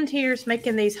friend here is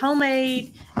making these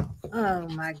homemade, oh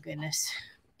my goodness,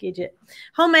 Gidget,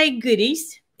 homemade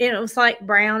goodies. It was like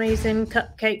brownies and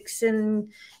cupcakes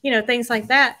and, things like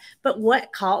that. But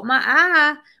what caught my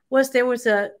eye was there was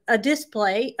a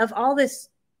display of all this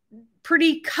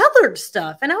pretty colored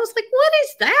stuff. And I was like, what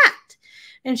is that?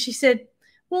 And she said,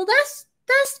 well, that's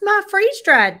my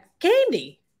freeze-dried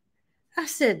candy. I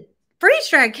said,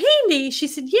 freeze-dried candy? She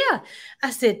said, yeah. I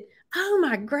said, oh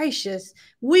my gracious,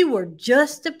 we were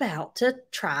just about to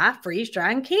try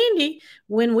freeze-drying candy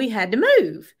when we had to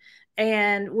move.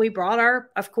 And we brought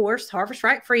our, of course, Harvest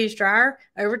Right freeze dryer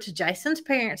over to Jason's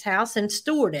parents' house and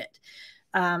stored it.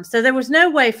 So there was no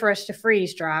way for us to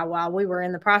freeze dry while we were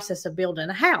in the process of building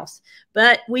a house.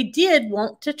 But we did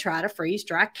want to try to freeze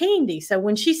dry candy. So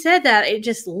when she said that, it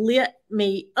just lit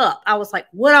me up. I was like,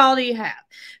 what all do you have?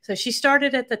 So she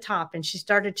started at the top and she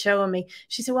started showing me.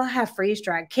 She said, well, I have freeze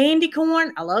dried candy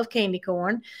corn. I love candy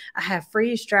corn. I have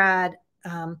freeze dried.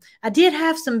 I did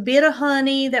have some bit of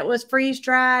honey that was freeze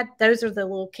dried. Those are the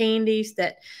little candies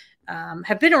that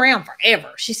have been around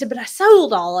forever. She said, but I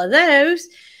sold all of those.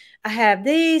 I have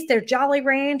these. They're Jolly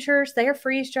Ranchers. They're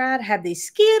freeze-dried. I have these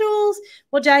Skittles.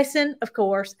 Well, Jason, of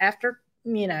course, after,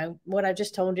 what I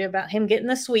just told you about him getting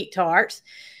the sweet tarts,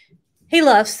 he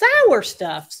loves sour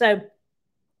stuff. So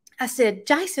I said,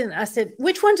 Jason,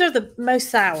 which ones are the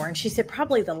most sour? And she said,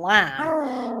 probably the lime.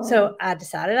 Oh. So I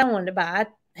decided I wanted to buy it.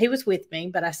 He was with me,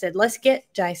 but I said, let's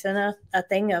get Jason a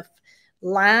thing of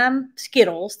lime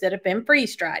Skittles that have been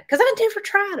freeze-dried because I never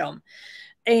tried them.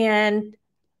 And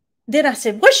then I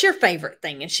said, what's your favorite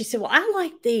thing? And she said, well, I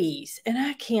like these. And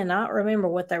I cannot remember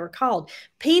what they were called.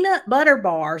 Peanut butter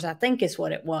bars, I think is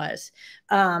what it was.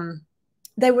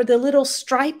 They were the little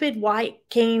striped white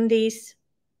candies,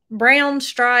 brown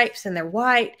stripes, and they're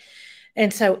white.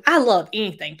 And so I love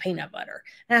anything peanut butter.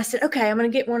 And I said, okay, I'm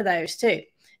going to get one of those too.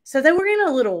 So they were in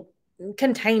a little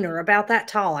container about that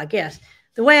tall, I guess.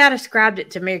 The way I described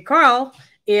it to Mary Carl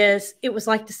is it was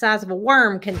like the size of a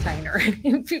worm container.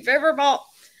 If you've ever bought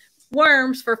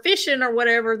worms for fishing or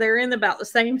whatever, they're in about the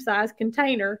same size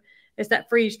container as that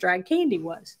freeze-dried candy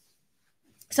was.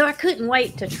 So I couldn't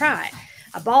wait to try it.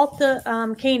 I bought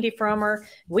the candy from her.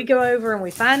 We go over and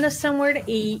we find us somewhere to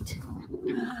eat.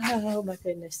 Oh, my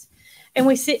goodness. And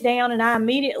we sit down, and I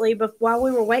immediately, while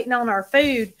we were waiting on our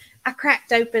food, I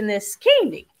cracked open this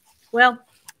candy. Well,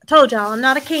 I told y'all I'm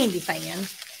not a candy fan,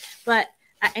 but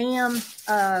I am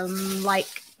like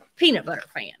peanut butter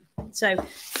fan. So I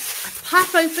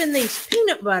pop open these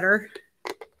peanut butter.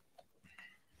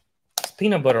 It's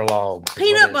peanut butter log.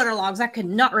 Peanut butter logs. I could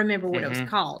not remember what it was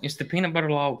called. It's the peanut butter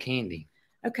log candy.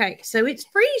 Okay, so it's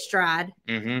freeze-dried,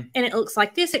 and it looks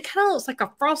like this. It kind of looks like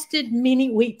a frosted mini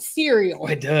wheat cereal. Oh,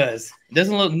 it does. It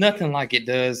doesn't look nothing like it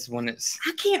does when it's...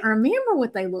 I can't remember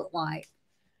what they look like.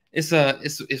 It's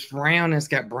round and it's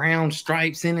got brown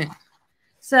stripes in it.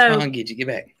 So I'll get you. Get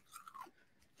back.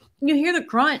 You hear the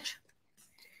crunch?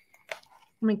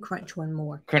 Let me crunch one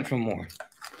more. Crunch one more.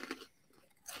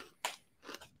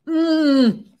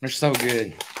 Mmm. They're so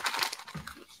good.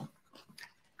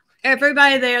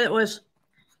 Everybody there that was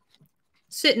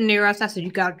sitting near us, I said, you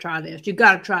got to try this. You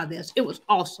got to try this. It was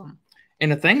awesome.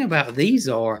 And the thing about these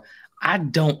are, I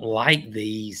don't like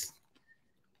these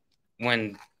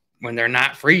when they're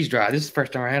not freeze-dried. This is the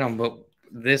first time I had them, but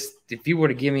if you were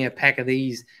to give me a pack of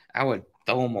these, I would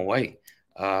throw them away.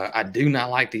 I do not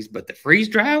like these, but the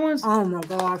freeze-dried ones. Oh, my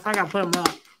gosh. I got to put them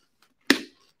up.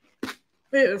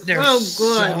 They're so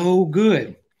good. So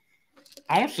good.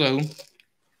 Also,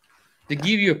 to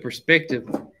give you a perspective,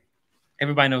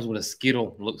 everybody knows what a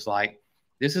Skittle looks like.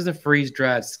 This is a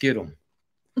freeze-dried Skittle.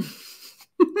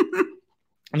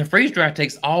 And the freeze-dried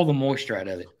takes all the moisture out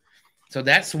of it. So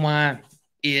that's why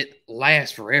it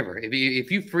lasts forever. If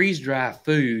you freeze-dry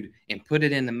food and put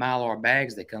it in the Mylar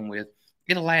bags they come with,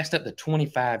 it'll last up to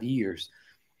 25 years.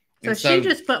 So she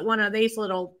just put one of these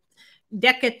little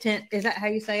decadent, is that how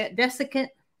you say it? Desiccant?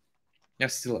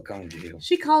 That's silicone gel.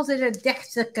 She calls it a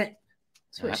desiccant.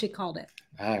 That's what she called it.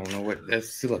 I don't know what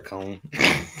that's silicone.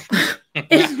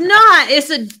 It's not. It's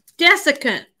a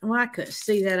desiccant. Well, I could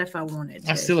see that if I wanted to.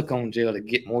 That's silicone gel to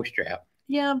get moisture out.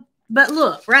 Yeah, but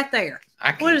look right there.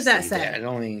 What does that say? That.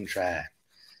 Don't even try.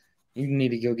 You need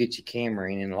to go get your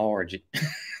camera and enlarge it.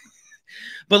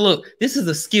 But look, this is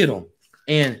a Skittle,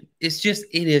 and it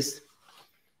is.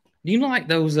 Do you know like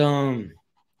those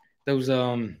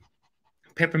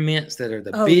peppermints that are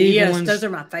the big ones? Those are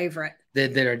my favorite.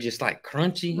 That are just like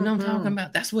crunchy. You know what I'm talking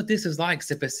about? That's what this is like,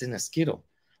 except it's in a Skittle.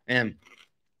 And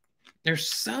they're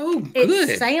so good.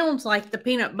 It sounds like the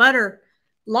peanut butter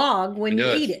log when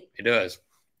you eat it. It does.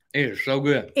 It is so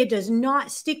good. It does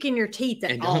not stick in your teeth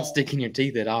at all. It don't stick in your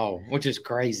teeth at all, which is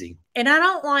crazy. And I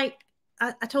don't like,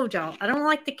 I told y'all, I don't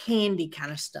like the candy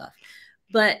kind of stuff.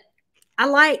 But I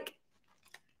like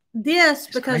this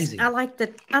because crazy. I like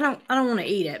I don't want to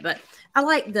eat it, but I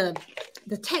like the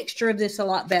texture of this a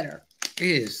lot better. It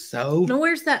is so. Now,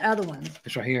 where's that other one?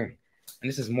 It's right here. And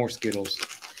this is more Skittles.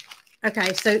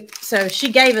 Okay, so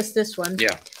she gave us this one.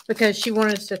 Yeah. Because she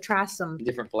wanted us to try some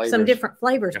different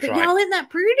flavors. But y'all, isn't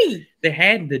that pretty? They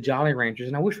had the Jolly Ranchers,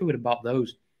 and I wish we would have bought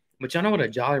those. But y'all know what a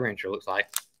Jolly Rancher looks like.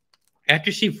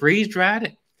 After she freeze-dried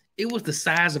it, it was the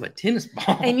size of a tennis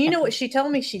ball. And you know what she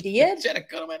told me she did? She had to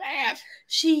cut them in half.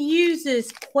 She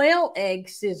uses quail egg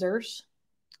scissors.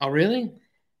 Oh, really?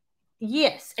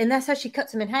 Yes, and that's how she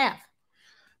cuts them in half.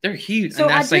 They're huge. So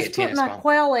I just put my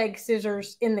quail egg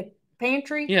scissors in the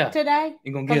pantry today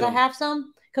because I have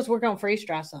some. Because we're going to freeze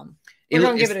dry some. We're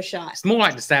going to give it a shot. It's more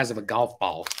like the size of a golf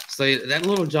ball. So that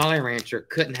little Jolly Rancher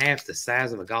cut in half the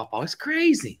size of a golf ball. It's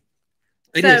crazy.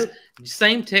 It is.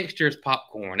 Same texture as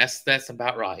popcorn. That's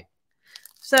about right.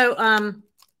 So,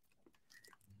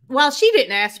 while she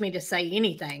didn't ask me to say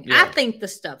anything, I think the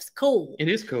stuff's cool. It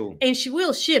is cool. And she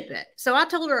will ship it. So I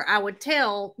told her I would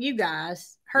tell you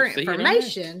guys her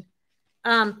information.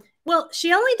 Well,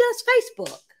 she only does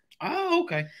Facebook. Oh,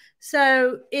 okay.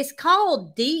 So it's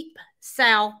called Deep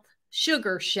South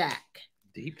Sugar Shack.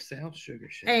 Deep South Sugar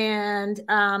Shack. And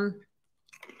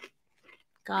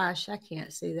gosh, I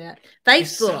can't see that. Facebook.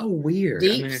 It's so weird.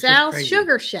 Deep South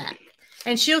Sugar Shack.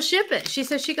 And she'll ship it. She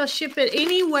says she's going to ship it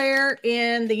anywhere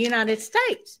in the United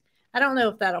States. I don't know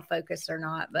if that'll focus or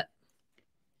not, but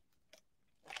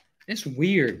it's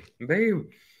weird.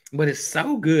 But it's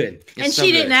so good. And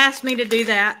she didn't ask me to do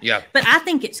that. Yeah. But I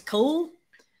think it's cool.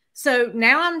 So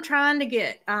now I'm trying to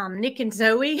get Nick and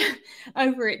Zoe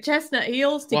over at Chestnut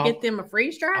Hills to get them a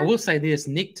freeze dry. I will say this.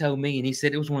 Nick told me, and he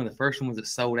said it was one of the first ones that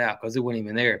sold out because it wasn't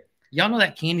even there. Y'all know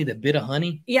that candy, the Bit of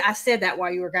Honey? Yeah, I said that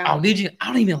while you were gone. Oh, did you? I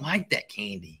don't even like that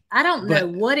candy. I don't know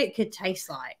what it could taste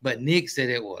like. But Nick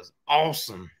said it was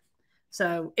awesome.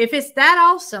 So if it's that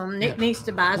awesome, Nick needs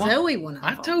to buy Zoe one of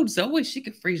them. I told Zoe she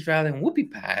could freeze dry them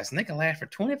whoopie pies, and they can last for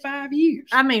 25 years.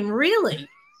 I mean, really?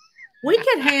 We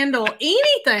could handle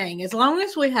anything as long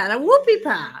as we had a whoopie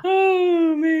pie.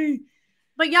 Oh, man.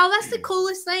 But, y'all, that's the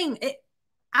coolest thing.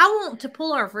 I want to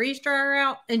pull our freeze dryer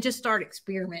out and just start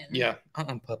experimenting. Yeah.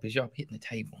 Puppies, y'all hitting the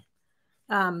table.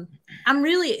 I'm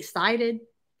really excited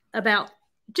about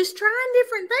just trying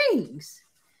different things.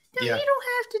 No, you don't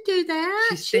have to do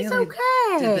that. She's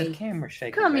okay. The camera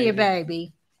shaking. Come here,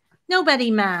 baby.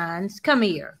 Nobody minds. Come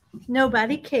here.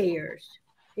 Nobody cares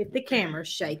if the camera's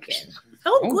shaking.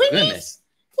 Oh, goodness.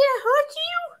 Yeah, hurt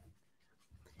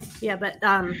you? Yeah, but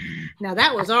now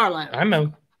that was Arlo. I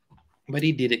know. But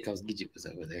he did it because Gidget was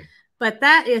over there. But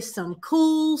that is some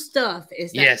cool stuff,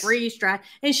 is that freeze dry.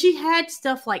 And she had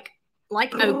stuff like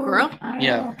okra.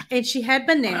 Yeah. And she had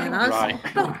bananas. Right.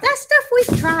 But that stuff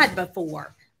we've tried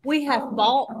before. We have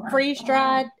bought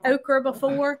freeze-dried okra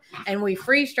before, and we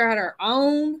freeze-dried our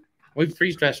own. We've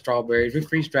freeze-dried strawberries. We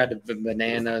freeze-dried the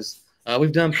bananas.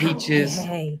 We've done peaches.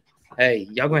 Hey,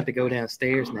 y'all going to have to go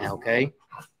downstairs now, okay?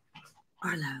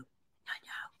 Arlo.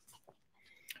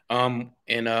 And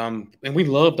we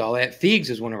loved all that.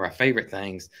 Figs is one of our favorite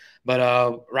things.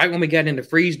 But right when we got into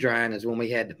freeze-drying is when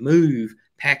we had to move,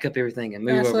 pack up everything, and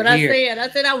move over here.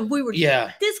 That's what I said. We were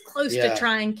this close to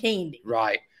trying candy.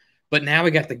 Right. But now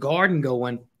we got the garden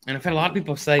going, and I've had a lot of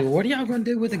people say, well, what are y'all going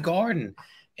to do with the garden?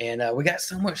 And we got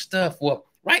so much stuff. Well,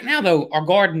 right now, though, our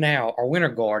winter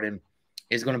garden,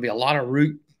 is going to be a lot of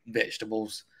root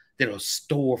vegetables that'll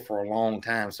store for a long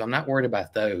time. So I'm not worried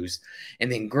about those. And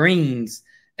then greens,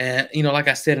 like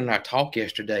I said in our talk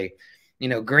yesterday,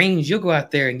 greens, you'll go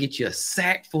out there and get you a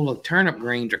sack full of turnip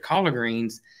greens or collard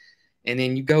greens, and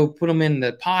then you go put them in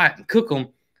the pot and cook them.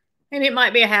 And it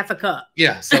might be a half a cup.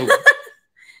 Yeah, so...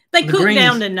 They cook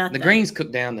down to nothing. The greens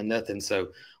cook down to nothing,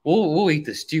 so we'll eat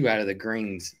the stew out of the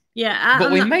greens. Yeah,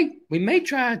 but we may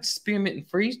try experimenting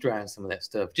freeze drying some of that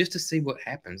stuff just to see what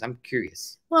happens. I'm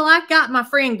curious. Well, I got my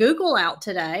friend Google out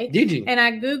today. Did you? And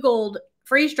I Googled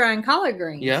freeze drying collard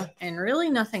greens. Yeah. And really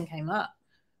nothing came up.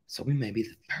 So we may be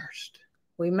the first.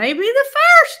 We may be the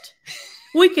first.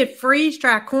 We could freeze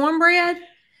dry cornbread,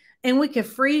 and we could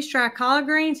freeze dry collard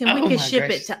greens, and we could ship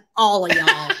it to all of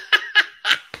y'all.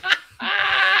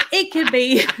 It could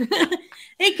be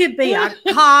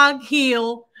a Cog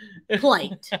Hill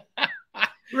plate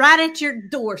right at your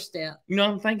doorstep. You know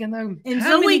what I'm thinking, though? And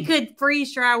so we could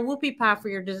freeze dry whoopie pie for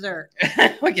your dessert.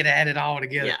 We could add it all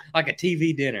together like a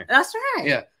TV dinner. That's right.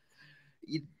 Yeah.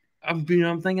 I'm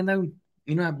thinking, though,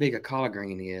 you know how big a collard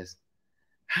green is?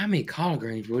 How many collard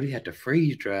greens would he have to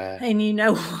freeze dry? And you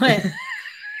know what?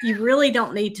 You really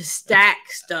don't need to stack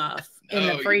stuff in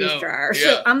the freeze dryer. Yeah.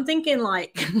 So I'm thinking,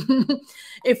 like,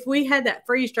 if we had that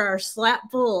freeze dryer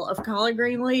slap full of collard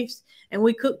green leaves and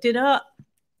we cooked it up,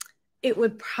 it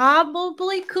would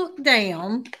probably cook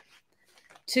down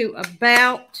to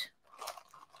about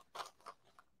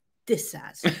this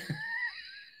size.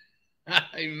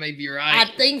 Maybe you're right.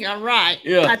 I think I'm right.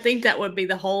 Yeah. I think that would be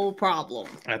the whole problem.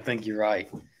 I think you're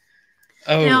right.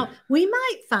 Oh. Now, we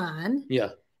might find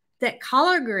that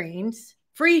collard greens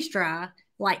freeze dry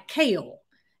like kale,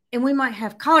 and we might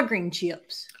have collard green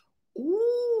chips.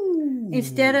 Ooh.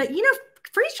 Instead of,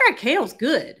 freeze dried kale's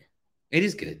good. It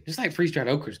is good. Just like freeze dried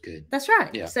okra is good. That's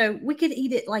right. Yeah. So we could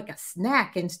eat it like a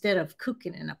snack instead of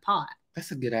cooking in a pot.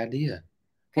 That's a good idea.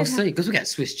 We'll see, because we got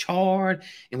Swiss chard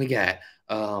and we got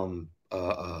collard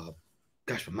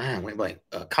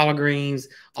greens,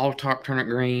 all turnip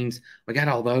greens. We got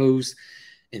all those.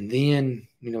 And then,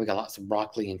 we got lots of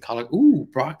broccoli and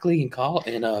broccoli and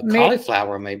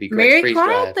cauliflower may be great. Mary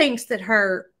Carl thinks that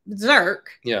her Zerk,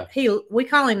 we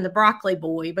call him the broccoli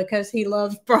boy because he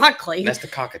loves broccoli. That's the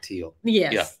cockatiel.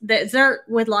 Yes, that Zerk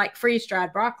would like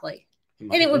freeze-dried broccoli.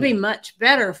 And it would be much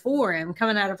better for him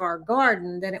coming out of our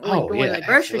garden than it would going to the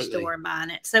grocery store and buying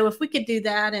it. So if we could do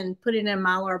that and put it in a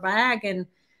Mylar bag and,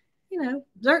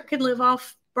 Zerk could live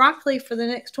off broccoli for the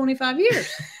next 25 years.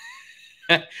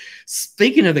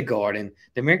 Speaking of the garden,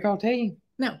 did Mary Carl tell you?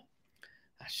 No.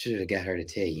 I should have got her to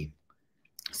tell you.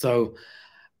 So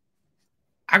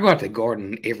I go out to the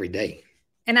garden every day.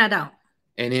 And I don't.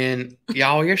 And then,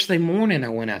 yesterday morning I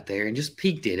went out there and just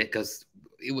peeked at it because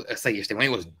yesterday when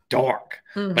it was dark,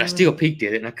 but I still peeked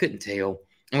at it and I couldn't tell.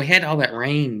 And we had all that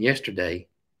rain yesterday.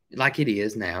 like it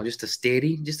is now, just a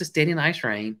steady nice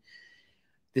rain.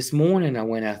 This morning I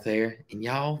went out there, and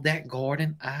y'all, that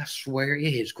garden, I swear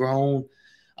it has grown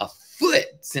a foot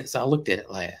since I looked at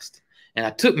it last. And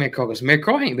I took Mary Carl, because Mary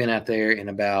Carl ain't been out there in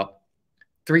about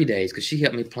 3 days, because she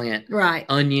helped me plant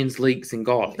onions, leeks, and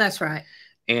garlic. That's right.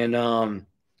 And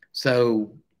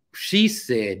so she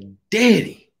said,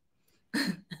 Daddy,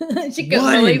 she couldn't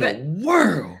what believe in the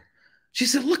world? She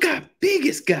said, look how big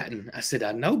it's gotten. I said,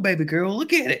 I know, baby girl,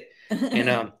 look at it.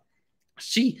 And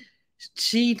she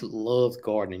loves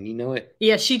gardening, you know it?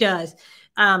 Yeah, she does.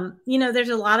 There's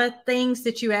a lot of things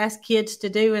that you ask kids to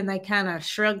do and they kind of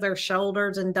shrug their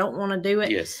shoulders and don't want to do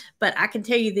it. Yes. But I can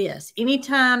tell you this,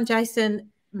 anytime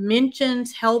Jason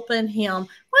mentions helping him,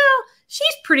 well,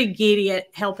 she's pretty giddy at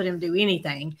helping him do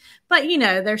anything. But,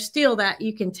 there's still that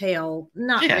you can tell,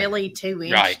 not really too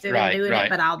interested in doing it,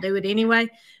 but I'll do it anyway.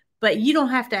 But you don't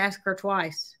have to ask her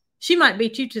twice. She might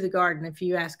beat you to the garden if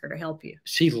you ask her to help you.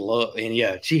 She helped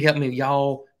me,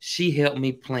 y'all. She helped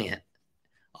me plant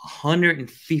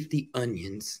 150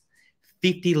 onions,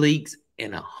 50 leeks,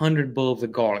 and 100 bulbs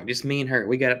of garlic. Just me and her.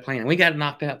 We got it planted. We got it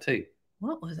knocked out too.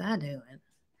 What was I doing?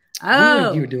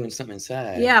 Oh, you were doing something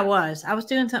inside. Yeah, I was. I was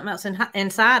doing something else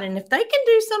inside. And if they can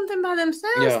do something by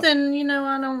themselves, then,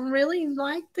 I don't really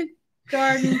like the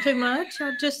garden too much.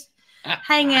 I just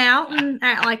hang out and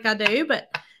act like I do. But,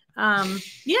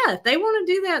 if they want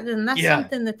to do that, then that's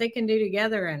something that they can do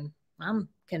together. And I'm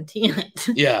content.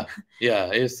 Yeah.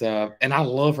 It's and I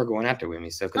love her going out there with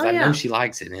me. So, because I know she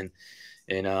likes it.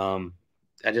 And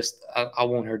I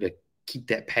want her to keep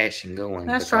that passion going.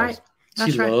 That's right.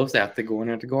 She loves out there going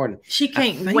out the garden. She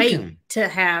can't wait to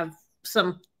have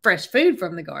some fresh food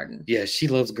from the garden. Yeah, she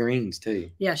loves greens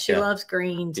too. Yeah, she loves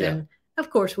greens. Yeah. And of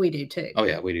course we do too. Oh,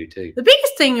 yeah, we do too. The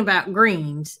biggest thing about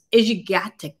greens is you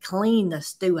got to clean the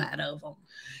stew out of them.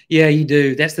 Yeah, you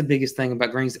do. That's the biggest thing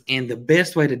about greens. And the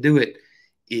best way to do it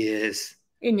is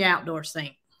in your outdoor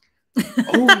sink.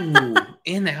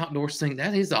 In the outdoor sink.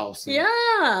 That is awesome. Yeah.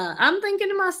 I'm thinking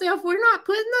to myself, we're not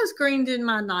putting those greens in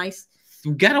my nice.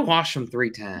 You got to wash them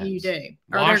 3 times. You do.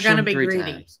 Or they're going to be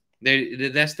greedy.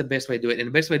 That's the best way to do it. And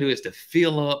the best way to do it is to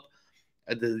fill up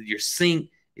your sink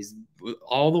is with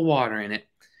all the water in it,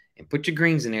 and put your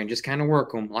greens in there and just kind of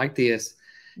work them like this.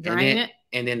 Drain it.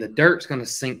 And then the dirt's going to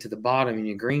sink to the bottom and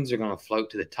your greens are going to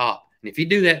float to the top. And if you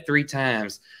do that 3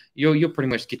 times, you'll pretty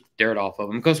much get the dirt off of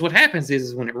them. Because what happens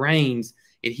is when it rains,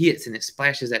 it hits and it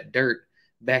splashes that dirt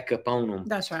back up on them.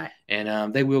 That's right.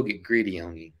 And they will get gritty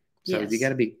on you. So you got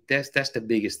to be, that's the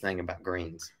biggest thing about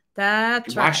greens.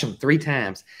 That's right. Wash them 3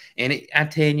 times. And I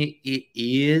tell you,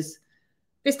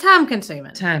 it's time consuming.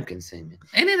 And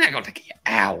it's not going to take you an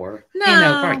hour.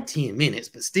 No. Probably 10 minutes.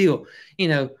 But still,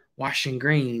 washing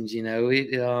greens, and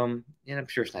I'm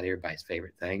sure it's not everybody's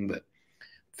favorite thing, but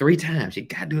 3 times. You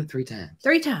got to do it 3 times.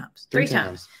 3 times. 3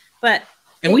 times. But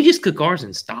we just cook ours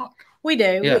in stock. We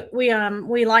do. Yeah.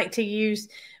 We like to use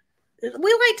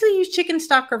chicken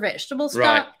stock or vegetable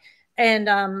stock. Right.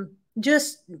 And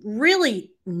just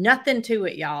really nothing to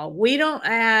it, y'all. We don't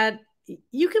add.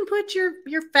 You can put your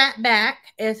fat back,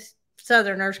 as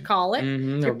Southerners call it,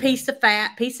 your piece of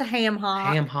fat, piece of ham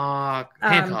hock. Ham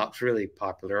hock's really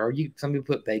popular. Or some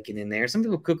people put bacon in there. Some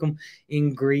people cook them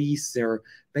in grease or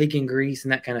bacon grease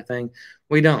and that kind of thing.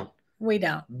 We don't.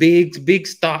 Big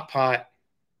stock pot.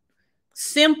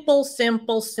 Simple.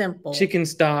 Chicken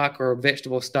stock or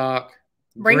vegetable stock.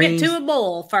 Bring it to a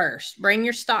boil first. Bring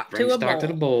your stock to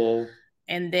the boil.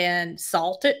 And then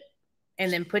salt it.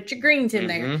 And then put your greens in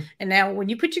there. And now when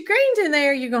you put your greens in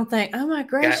there, you're going to think, oh my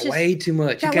gracious. Got way too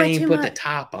much. You can't even put the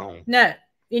top on. No.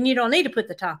 And you don't need to put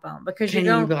the top on because you're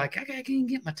going to be like, I can't even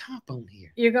get my top on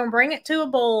here. You're going to bring it to a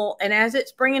boil. And as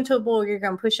it's bringing to a boil, you're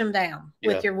going to push them down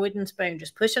with your wooden spoon.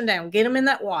 Just push them down. Get them in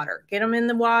that water. Get them in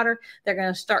the water. They're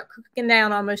going to start cooking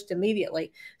down almost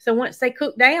immediately. So once they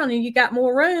cook down and you got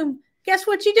more room, guess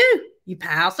what you do? You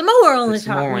pile some more on the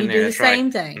top. And you do the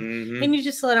same thing. And you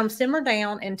just let them simmer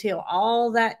down until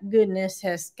all that goodness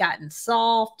has gotten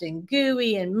soft and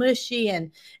gooey and mushy.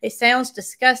 And it sounds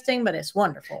disgusting, but it's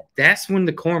wonderful. That's when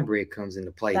the cornbread comes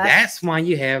into play. That's why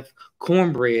you have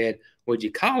cornbread with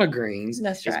your collard greens.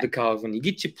 That's right. Because when you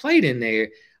get your plate in there,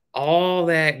 all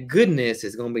that goodness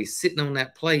is going to be sitting on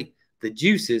that plate. The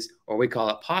juices, or we call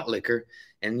it pot liquor.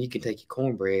 And you can take your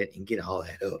cornbread and get all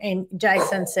that up. And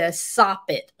Jason says, sop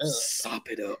it up. Sop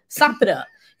it up. Sop it up.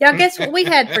 Y'all, guess what we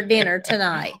had for dinner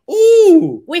tonight?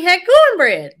 Ooh. We had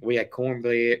cornbread. We had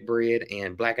cornbread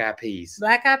and black-eyed peas.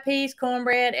 Black-eyed peas,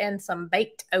 cornbread, and some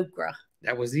baked okra.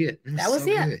 That was it. That was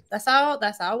it. Good. That's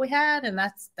all we had. And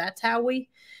that's how we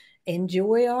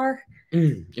enjoy our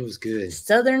it was good.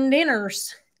 Southern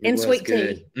dinners. And was sweet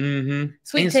good. tea. Mm-hmm.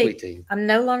 Sweet And tea. sweet tea. I'm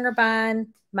no longer buying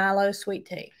Milo sweet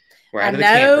tea. We're out of the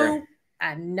camper.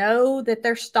 I know that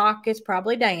their stock is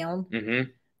probably down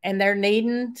and they're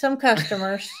needing some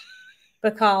customers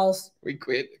because we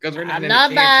quit because we're not I'm in not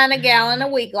the camper. buying a gallon a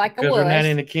week like I was. We're not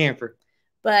in the camper.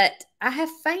 But I have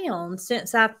found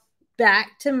since I'm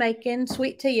back to making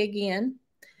sweet tea again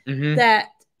that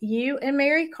you and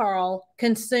Mary Carl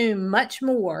consume much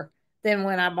more than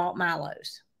when I bought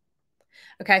Milo's.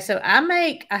 Okay, so I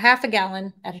make a half a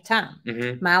gallon at a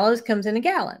time. Milo's comes in a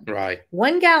gallon. Right.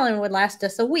 1 gallon would last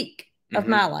us a week of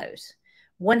Milo's.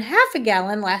 1/2 a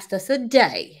gallon lasts us a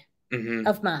day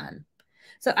of mine.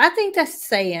 So I think that's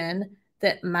saying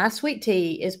that my sweet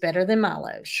tea is better than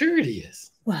Milo's. Sure it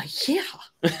is. Well, yeah.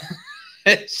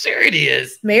 Sure it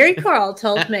is. Mary Carl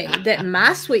told me that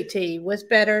my sweet tea was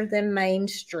better than Main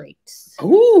Street's.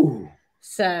 Ooh.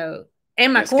 So,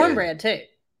 and my cornbread too.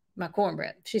 My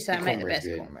cornbread. She said I made the best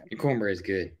cornbread. Your cornbread is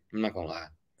good. I'm not going to lie.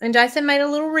 And Jason made a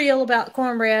little reel about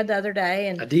cornbread the other day.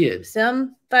 And I did.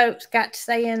 Some folks got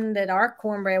saying that our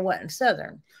cornbread wasn't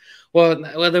Southern.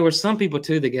 Well, there were some people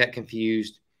too that got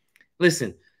confused.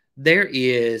 Listen, there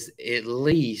is at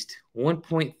least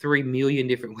 1.3 million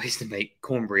different ways to make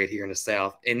cornbread here in the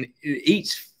South. And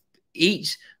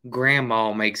each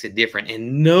grandma makes it different.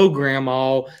 And no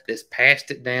grandma that's passed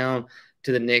it down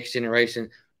to the next generation,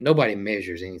 nobody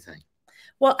measures anything.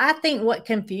 Well, I think what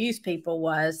confused people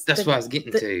was that's what I was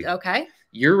getting to. Okay.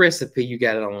 Your recipe, you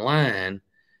got it online.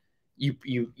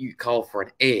 You call for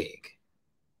an egg.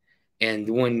 And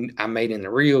the one I made in the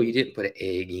reel, you didn't put an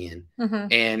egg in.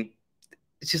 And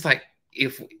it's just like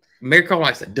if Mary Carl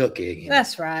likes a duck egg in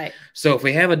That's right. So if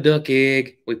we have a duck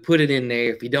egg, we put it in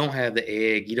there. If you don't have the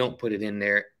egg, you don't put it in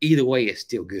there. Either way, it's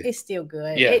still good. It's still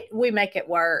good. Yeah. We make it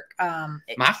work.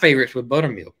 My favorite's with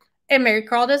buttermilk. And Mary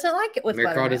Carl doesn't like it with Mary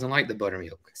buttermilk. Carl doesn't like the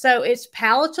buttermilk. So it's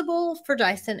palatable for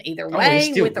Jason either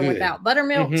way, with or without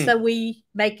buttermilk. So we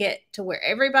make it to where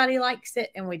everybody likes it,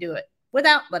 and we do it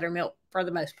without buttermilk for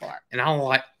the most part. And I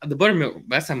like the buttermilk.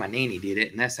 That's how my nanny did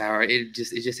it, and that's how it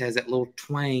just has that little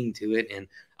twang to it, and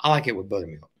I like it with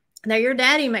buttermilk. Now your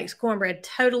daddy makes cornbread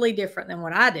totally different than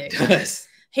what I do. He does.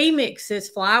 He mixes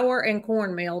flour and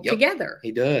cornmeal together.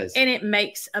 He does, and it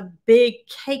makes a big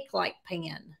cake-like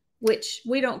pan, which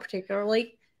we don't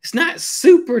particularly. It's not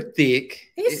super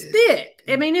thick. It's thick.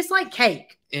 I mean, it's like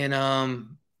cake. And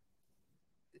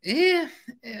yeah,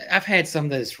 I've had some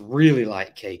that's really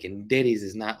like cake, and Daddy's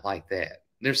is not like that.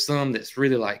 There's some that's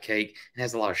really like cake and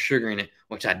has a lot of sugar in it,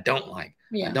 which I don't like.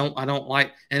 Yeah. I don't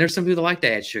like. And there's some people that like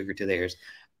to add sugar to theirs.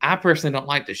 I personally don't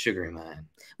like the sugar in mine.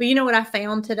 Well, you know what I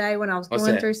found today when I was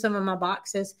going through some of my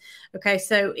boxes? Okay,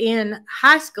 so in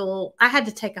high school, I had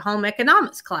to take a home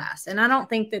economics class, and I don't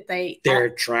think that they're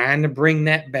trying to bring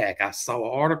that back. I saw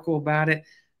an article about it.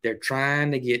 They're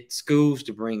trying to get schools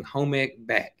to bring home ec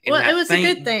back. And well, it was a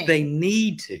good thing. They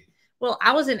need to. Well,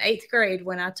 I was in 8th grade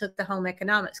when I took the home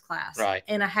economics class. Right.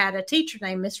 And I had a teacher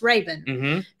named Miss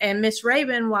Rabin. And Miss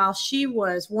Rabin, while she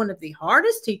was one of the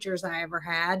hardest teachers I ever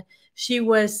had, she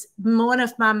was one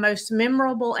of my most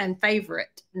memorable and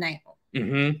favorite now.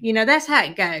 You know, that's how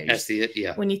it goes. That's it,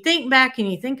 yeah. When you think back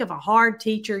and you think of a hard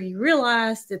teacher, you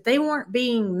realize that they weren't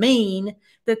being mean,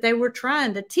 that they were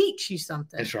trying to teach you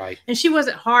something. That's right. And she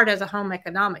wasn't hard as a home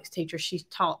economics teacher. She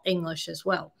taught English as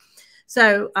well.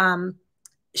 So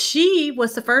she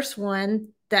was the first one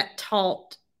that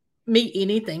taught me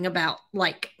anything about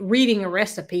like reading a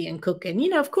recipe and cooking. You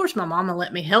know, of course, my mama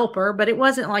let me help her, but it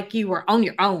wasn't like you were on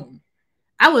your own.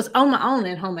 I was on my own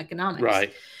in home economics.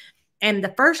 Right. And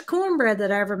the first cornbread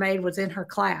that I ever made was in her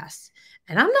class.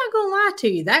 And I'm not going to lie to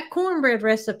you, that cornbread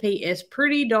recipe is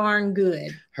pretty darn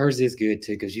good. Hers is good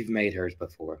too, because you've made hers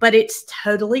before. But it's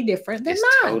totally different than mine.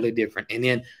 It's totally different. And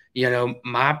then, you know,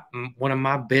 one of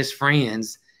my best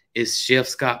friends is Chef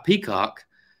Scott Peacock,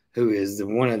 who is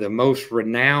one of the most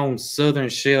renowned Southern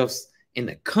chefs in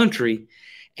the country.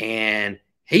 And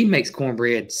he makes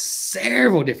cornbread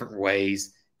several different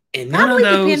ways. And none of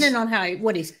those, depending on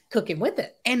what he's cooking with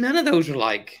it. And none of those are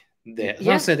like that. Yeah.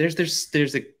 Like I said, there's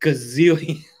a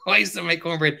gazillion ways to make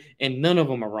cornbread, and none of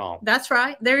them are wrong. That's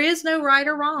right. There is no right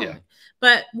or wrong. Yeah.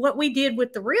 But what we did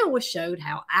with the reel was showed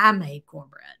how I made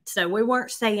cornbread. So we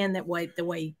weren't saying that the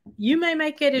way you may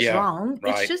make it is wrong.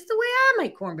 Right. It's just the way I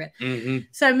make cornbread.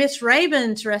 So Miss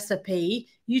Rabin's recipe,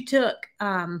 you took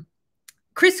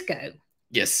Crisco.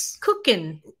 Yes.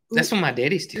 Cooking. That's what my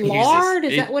daddy still lard,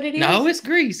 uses. Is that what it is? No, it's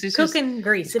grease. It's cooking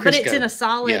grease, it's but it's in a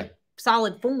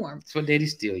solid form. That's what daddy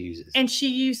still uses. And she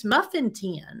used muffin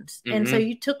tins. And so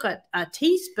you took a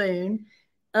teaspoon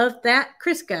of that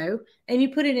Crisco, and you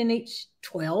put it in each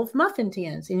 12 muffin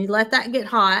tins, and you let that get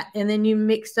hot, and then you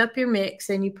mix up your mix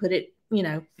and you put it, you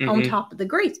know, on top of the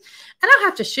grease. And I'll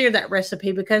have to share that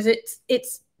recipe because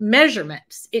it's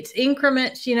measurements, it's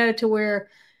increments, you know, to where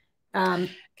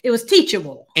it was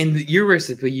teachable. And your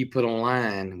recipe you put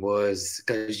online was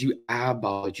because you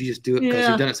eyeballed, you just do it because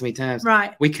you've done it so many times.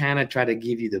 Right. We kind of try to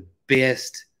give you the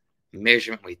best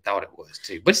measurement we thought it was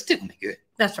too, but it's still gonna be good.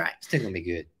 That's right. It's still gonna be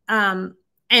good.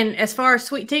 And as far as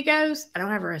sweet tea goes, I don't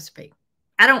have a recipe.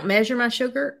 I don't measure my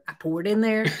sugar. I pour it in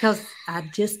there because I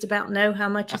just about know how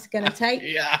much it's going to take.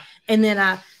 Yeah. And then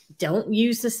I don't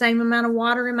use the same amount of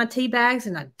water in my tea bags,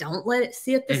 and I don't let it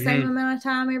sit the same amount of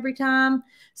time every time.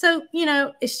 So, you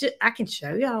know, it's just, I can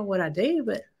show y'all what I do,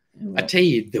 but. I tell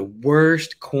you, the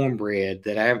worst cornbread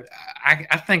that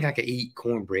I think I could eat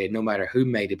cornbread no matter who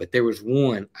made it, but there was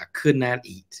one I could not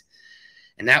eat.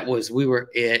 And that was, we were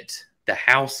at the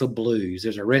House of Blues.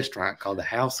 There's a restaurant called the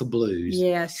House of Blues.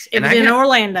 Yes. It was in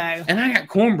Orlando. And I got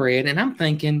cornbread, and I'm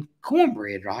thinking,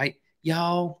 cornbread, right?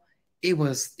 Y'all, it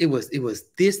was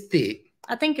this thick.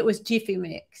 I think it was Jiffy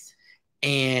Mix.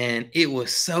 And it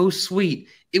was so sweet.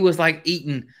 It was like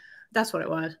eating. That's what it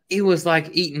was. It was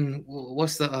like eating,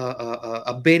 what's the,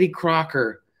 a Betty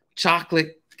Crocker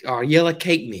chocolate or yellow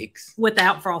cake mix.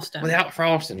 Without frosting. Without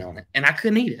frosting on it. And I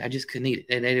couldn't eat it. I just couldn't eat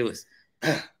it. And it was.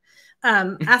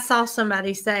 I saw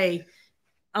somebody say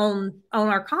on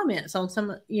our comments on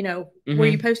some, you know, where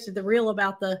you posted the reel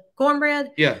about the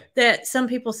cornbread. Yeah. That some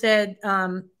people said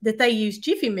that they use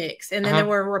Jiffy Mix. And then there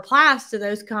were replies to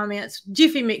those comments.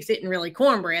 Jiffy Mix isn't really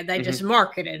cornbread. They just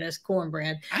market it as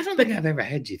cornbread. I don't think I've ever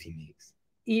had Jiffy Mix.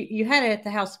 You had it at the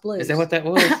House of Blues. Is that what that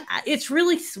was? It's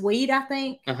really sweet, I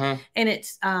think. And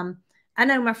it's I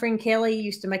know my friend Kelly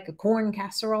used to make a corn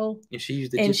casserole. And she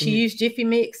used used Jiffy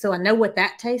Mix, so I know what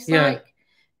that tastes like.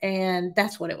 And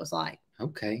that's what it was like.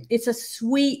 Okay. It's a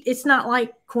sweet, it's not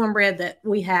like cornbread that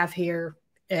we have here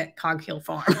at Cog Hill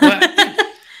Farm.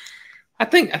 I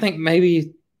think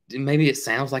maybe it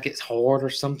sounds like it's hard or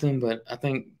something, but I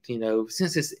think, you know,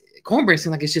 since it's cornbread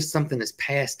seems like it's just something that's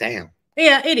passed down.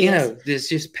 Yeah, it is. You know, it's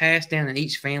just passed down, and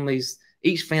each family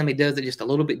does it just a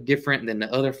little bit different than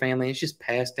the other family. It's just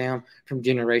passed down from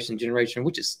generation to generation,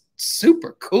 which is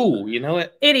super cool. You know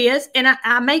it? It is. And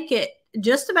I make it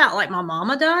just about like my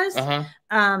mama does.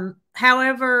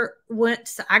 However,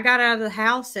 once I got out of the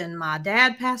house and my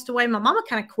dad passed away, my mama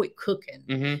kind of quit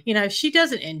cooking. You know, she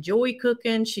doesn't enjoy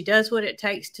cooking. She does what it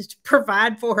takes to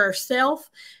provide for herself,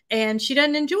 and she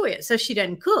doesn't enjoy it, so she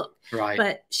doesn't cook. Right.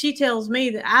 But she tells me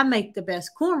that I make the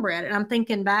best cornbread, and I'm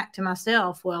thinking back to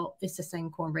myself, well, it's the same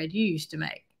cornbread you used to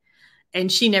make.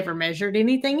 And she never measured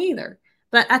anything either.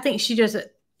 But I think she just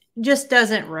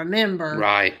doesn't remember.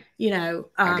 Right. You know,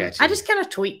 I just kind of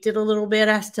tweaked it a little bit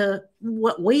as to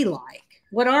what we like,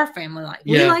 what our family like.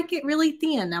 Yeah. We like it really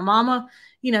thin. Now, mama,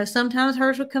 you know, sometimes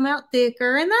hers would come out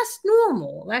thicker, and that's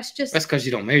normal. That's because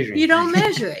you don't measure it. You don't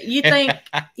measure it. You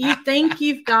think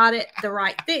you've got it the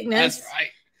right thickness. That's right.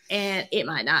 And it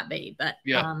might not be. But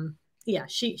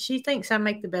she thinks I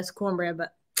make the best cornbread,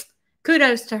 but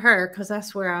kudos to her, because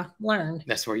that's where I learned.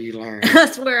 That's where you learned.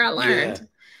 That's where I learned.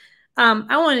 Yeah.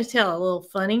 I want to tell a little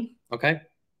funny. Okay.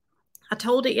 I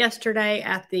told it yesterday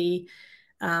at the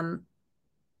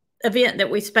event that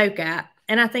we spoke at,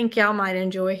 and I think y'all might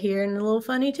enjoy hearing a little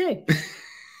funny too.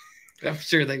 I'm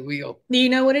sure they will. Do you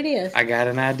know what it is? I got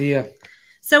an idea.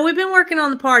 So we've been working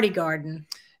on the party garden.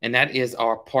 And that is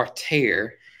our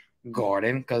parterre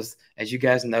garden, because as you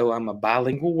guys know, I'm a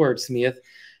bilingual wordsmith,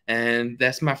 and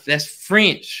that's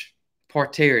French.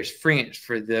 Parterre is French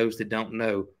for those that don't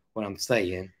know what I'm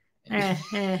saying. I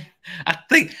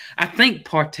think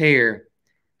parterre,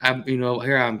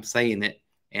 here I'm saying it,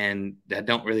 and I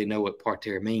don't really know what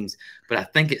parterre means, but I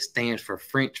think it stands for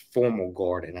French formal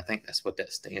garden. I think that's what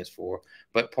that stands for.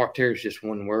 But parterre is just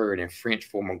one word, and French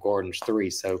formal garden is 3.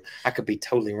 So I could be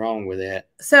totally wrong with that.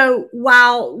 So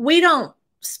while we don't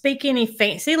speak any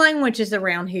fancy languages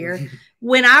around here,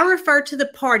 when I refer to the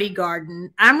party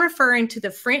garden, I'm referring to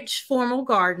the French formal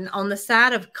garden on the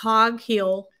side of Cog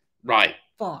Hill. Right.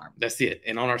 Farm. That's it.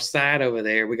 And on our side over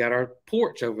there, we got our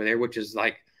porch over there, which is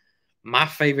like my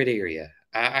favorite area.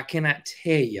 I cannot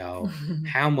tell y'all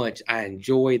how much I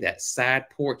enjoy that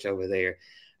side porch over there.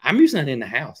 I'm using it in the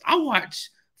house. I watch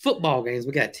football games.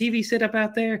 We got a TV set up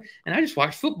out there, and I just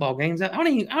watch football games. I don't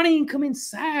even come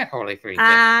inside hardly for anything.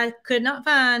 I could not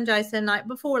find Jason night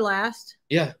before last.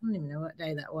 Yeah. I don't even know what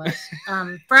day that was.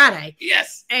 Friday.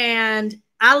 Yes. And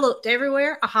I looked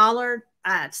everywhere. I hollered.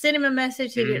 I sent him a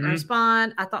message. He didn't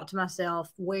respond. I thought to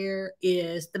myself, where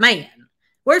is the man?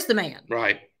 Where's the man?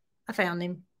 Right. I found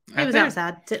him. He was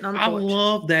outside sitting on the porch. I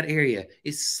love that area.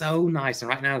 It's so nice. And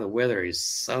right now the weather is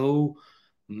so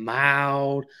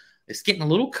mild. It's getting a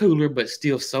little cooler, but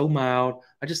still so mild.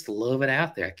 I just love it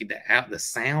out there. I get the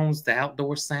sounds, the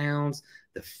outdoor sounds,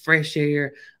 the fresh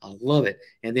air. I love it.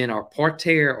 And then our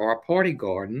parterre or our party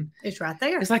garden. It's right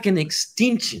there. It's like an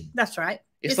extension. That's right.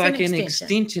 It's like an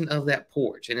extension of that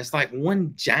porch. And it's like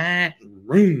one giant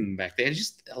room back there.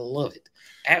 I love it.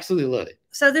 Absolutely love it.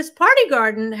 So this party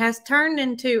garden has turned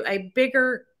into a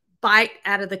bigger bite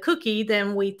out of the cookie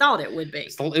than we thought it would be.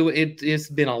 It's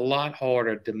been a lot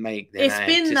harder to make than I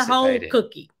been the whole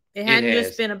cookie. It hadn't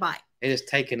just been a bite. It has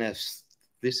taken us,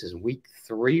 this is week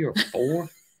 3 or 4.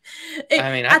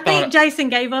 I think Jason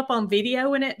gave up on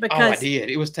videoing it because I did.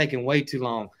 It was taking way too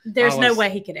long. There's no way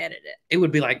he could edit it. It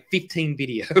would be like 15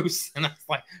 videos. And I was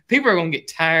like, people are going to get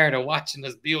tired of watching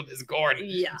us build this garden.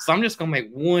 Yeah. So I'm just going to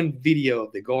make one video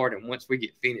of the garden once we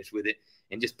get finished with it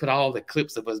and just put all the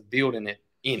clips of us building it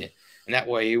in it. And that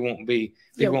way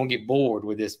people won't get bored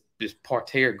with this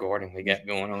parterre garden we got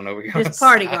going on over here. This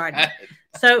party garden.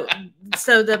 So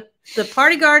the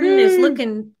party garden is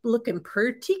looking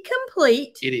pretty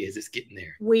complete. It is. It's getting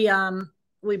there.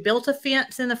 We built a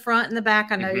fence in the front and the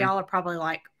back. I know y'all are probably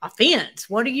like, a fence?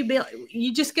 What are you building?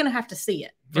 You're just gonna have to see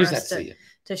it.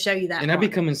 To show you that. And that'll be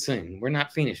coming soon. We're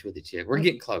not finished with it yet. We're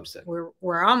getting close though.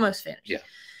 We're almost finished. Yeah.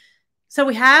 So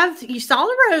you saw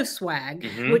the rose swag,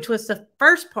 which was the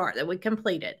first part that we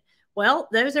completed. Well,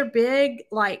 those are big,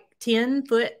 like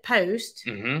 10-foot posts.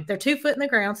 They're 2 foot in the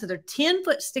ground. So they're 10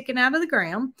 foot sticking out of the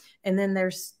ground. And then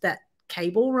there's that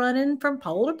cable running from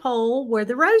pole to pole where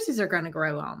the roses are going to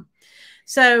grow on.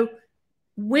 So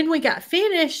when we got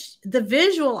finished, the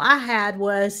visual I had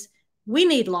was we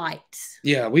need lights.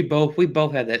 Yeah, we both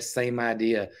had that same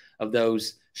idea of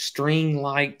those string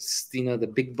lights,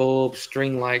 the big bulb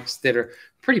string lights that are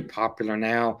pretty popular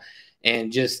now,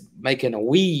 and just making a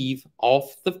weave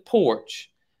off the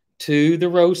porch to the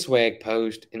rose swag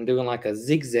post and doing like a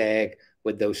zigzag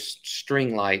with those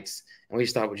string lights. And we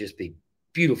just thought it would just be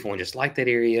beautiful and just light that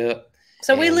area up.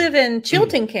 So we live in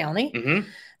Chilton County,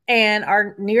 and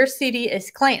our nearest city is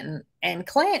Clanton. And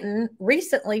Clanton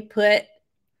recently put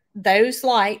those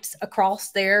lights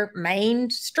across their main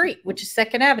street, which is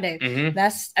 2nd Avenue.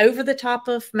 That's over the top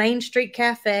of Main Street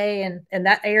Cafe and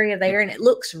that area there. And it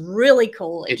looks really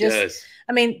cool. It does.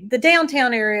 I mean, the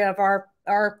downtown area of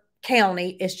our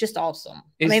county is just awesome.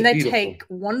 They take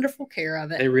wonderful care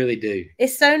of it. They really do.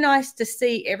 It's so nice to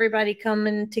see everybody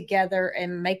coming together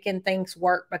and making things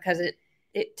work, because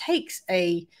it takes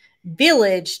a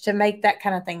village to make that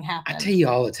kind of thing happen. I tell you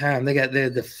all the time, they got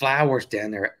the flowers down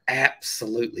there are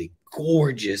absolutely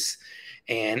gorgeous.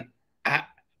 And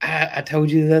I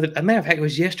told you as a matter of fact, it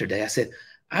was yesterday. I said,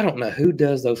 I don't know who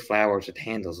does those flowers that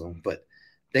handles them, but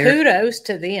kudos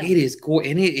to them. It is gorgeous,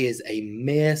 and it is a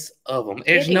mess of them.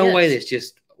 There's no way that's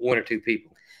just 1 or 2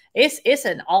 people. It's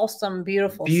an awesome,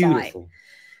 beautiful sight.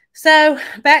 So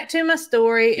back to my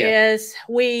story is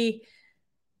we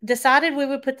decided we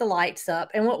would put the lights up,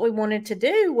 and what we wanted to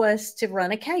do was to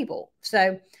run a cable.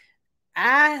 So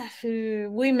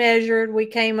we measured, we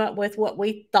came up with what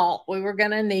we thought we were going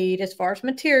to need as far as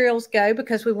materials go,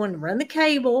 because we wanted to run the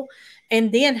cable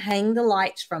and then hang the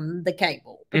lights from the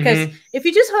cable. Because if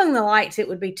you just hung the lights, it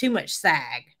would be too much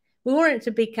sag. We wanted it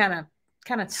to be kind of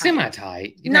tight.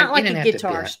 Semi-tight. Not like a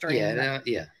guitar string.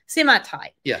 Yeah.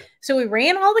 Semi-tight. Yeah. So we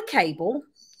ran all the cable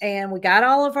and we got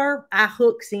all of our eye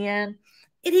hooks in.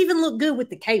 It even looked good with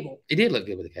the cable. It did look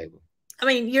good with the cable. I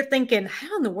mean, you're thinking,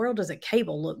 how in the world does a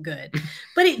cable look good?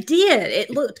 But it did. It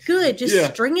looked good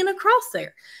just stringing across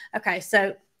there. Okay,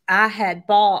 so I had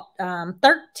bought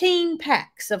 13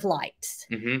 packs of lights,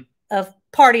 of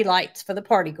party lights for the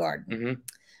party garden.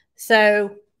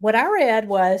 So what I read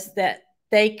was that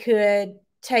they could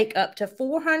take up to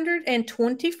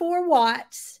 424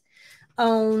 watts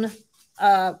on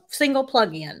a single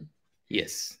plug-in.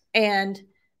 Yes. And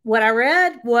what I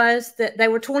read was that they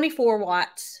were 24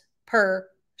 watts per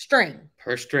string.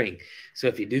 Per string. So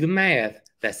if you do the math,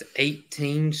 that's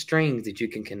 18 strings that you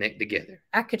can connect together.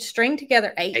 I could string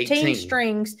together 18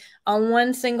 strings on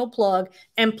one single plug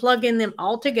and plug in them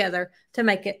all together to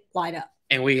make it light up.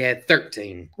 And we had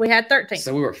 13. We had 13.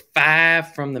 So we were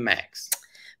 5 from the max.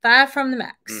 5 from the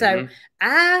max. So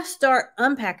I start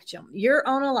unpackaging them. You're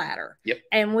on a ladder. Yep.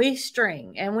 And we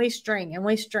string and we string and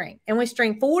we string and we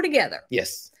string 4 together.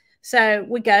 Yes. So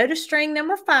we go to string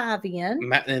number 5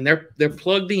 in. And they're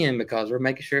plugged in because we're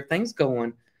making sure everything's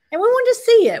going. And we wanted to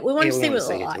see it. We wanted to see what it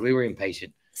looked like. We were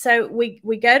impatient. So we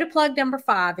go to plug number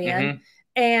 5 in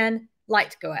and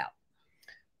lights go out.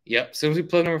 Yep. As soon as we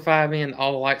plug number 5 in,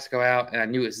 all the lights go out. And I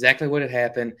knew exactly what had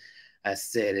happened. I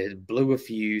said it blew a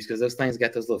fuse because those things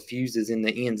got those little fuses in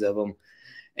the ends of them.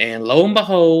 And lo and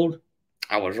behold,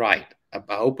 I was right. I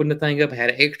opened the thing up, had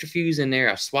an extra fuse in there.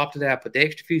 I swapped it out, put the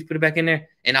extra fuse, put it back in there,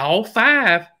 and all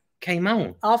 5 came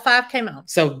on. All 5 came on.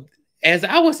 So as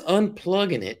I was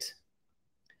unplugging it,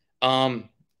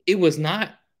 it was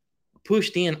not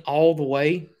pushed in all the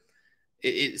way.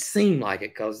 It seemed like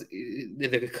it because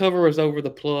the cover was over the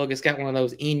plug. It's got one of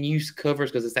those in-use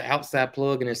covers because it's the outside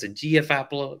plug and it's a GFI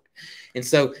plug. And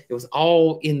so it was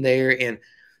all in there. And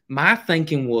my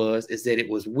thinking is that it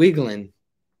was wiggling.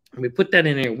 And we put that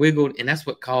in there and wiggled, and that's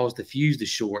what caused the fuse to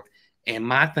short. And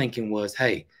my thinking was,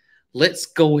 hey, let's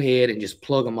go ahead and just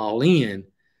plug them all in,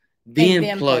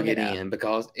 then plug it in.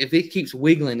 Because if it keeps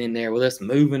wiggling in there with us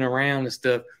moving around and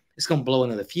stuff, it's going to blow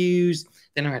another fuse.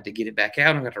 Then I have to get it back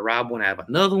out. I have to rob one out of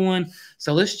another one.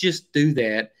 So let's just do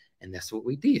that. And that's what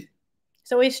we did.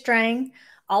 So we strang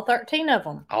all 13 of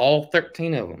them. All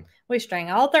 13 of them. We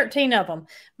strang all 13 of them.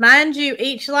 Mind you,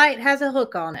 each light has a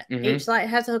hook on it. Mm-hmm. Each light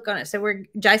has a hook on it. So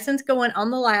Jason's going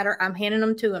on the ladder. I'm handing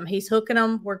them to him. He's hooking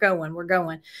them. We're going.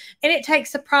 And it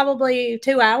takes probably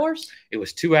 2 hours. It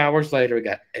was 2 hours later. We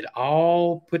got it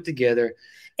all put together.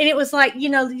 And it was like,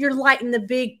 you're lighting the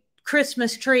big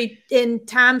Christmas tree in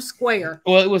Times Square.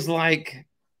 Well, it was like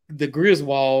the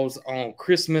Griswolds on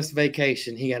Christmas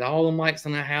vacation. He got all the lights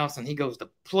in the house, and he goes to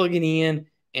plug it in,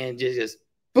 and just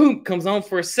boom, comes on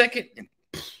for a second, and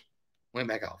went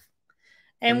back off.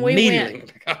 And we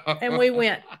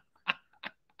went.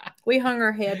 We hung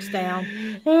our heads down,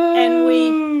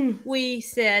 and we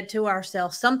said to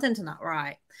ourselves, something's not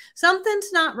right.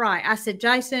 Something's not right. I said,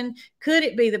 Jason, could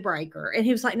it be the breaker? And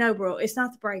he was like, no, bro, it's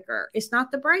not the breaker. It's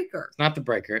not the breaker. It's not the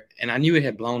breaker. And I knew it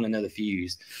had blown another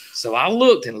fuse. So I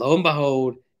looked, and lo and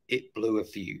behold, it blew a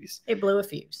fuse. It blew a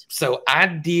fuse. So I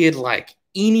did like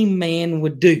any man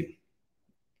would do.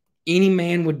 Any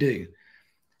man would do.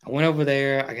 I went over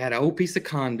there. I got an old piece of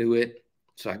conduit.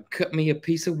 So I cut me a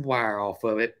piece of wire off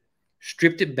of it,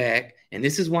 stripped it back. And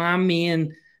this is why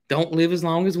men don't live as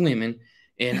long as women.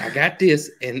 And I got this,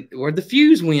 and where the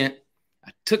fuse went, I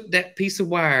took that piece of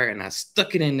wire and I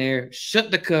stuck it in there,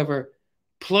 shut the cover,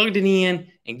 plugged it in,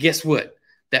 and guess what?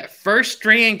 That first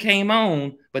strand came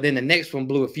on, but then the next one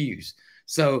blew a fuse.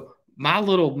 So my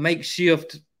little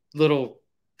makeshift little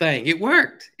thing, it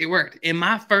worked. It worked. And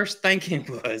my first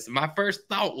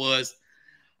thought was,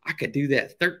 I could do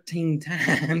that 13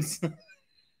 times.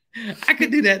 I could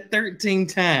do that 13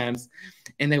 times,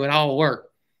 and they would all work.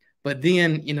 But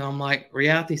then, I'm like,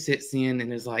 reality sets in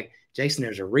and it's like, Jason,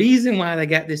 there's a reason why they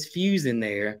got this fuse in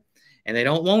there, and they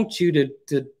don't want you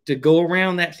to go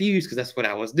around that fuse, because that's what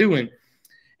I was doing.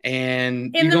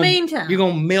 And in the meantime, you're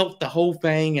going to melt the whole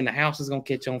thing, and the house is going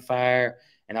to catch on fire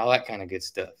and all that kind of good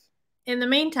stuff. In the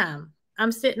meantime,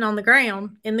 I'm sitting on the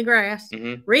ground in the grass,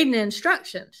 reading the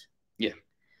instructions. Yeah.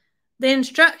 The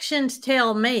instructions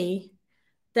tell me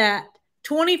that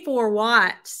 24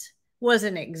 watts was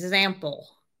an example.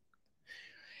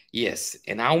 Yes,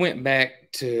 and I went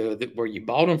back to where you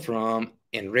bought them from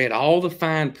and read all the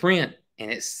fine print,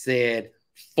 and it said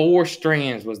 4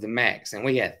 strands was the max, and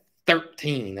we had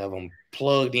 13 of them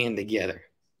plugged in together.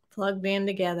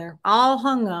 All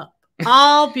hung up,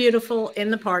 all beautiful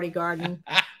in the party garden,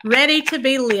 ready to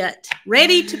be lit,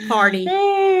 ready to party,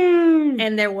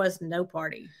 and there was no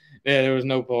party. Yeah, there was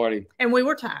no party. And we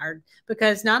were tired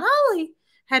because not only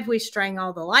had we strung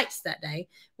all the lights that day,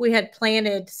 we had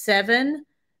planted 7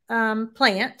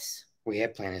 plants. We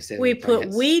had planted 7 We plants.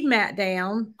 put weed mat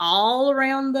down all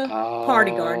around the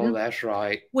party garden. Oh, that's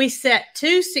right. We set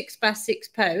 2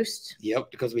 6x6 posts.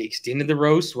 Yep, because we extended the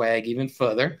rose swag even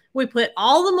further. We put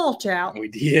all the mulch out. We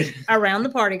did. Around the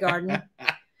party garden.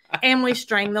 And we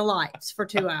strung the lights for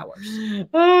 2 hours.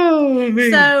 Oh,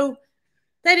 man. So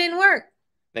they didn't work.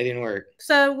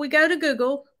 So we go to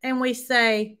Google and we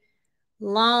say,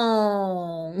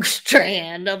 long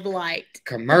strand of light.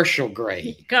 Commercial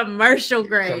grade.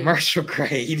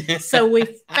 So we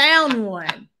found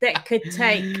one that could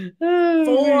take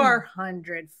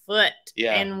 400 foot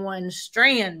in one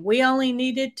strand. We only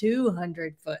needed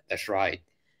 200 foot. That's right.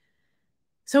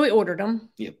 So we ordered them.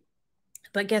 Yep.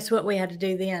 But guess what we had to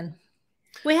do then?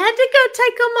 We had to go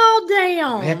take them all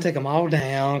down. We had to take them all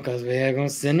down because we were going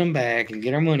to send them back and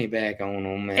get our money back on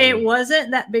them. Man. It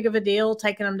wasn't that big of a deal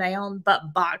taking them down,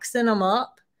 but boxing them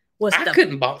up was I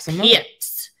couldn't box them up.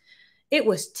 It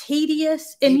was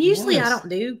tedious. And usually I don't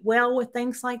do well with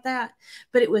things like that.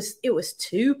 But it was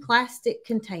 2 plastic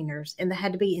containers, and they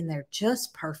had to be in there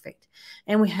just perfect.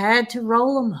 And we had to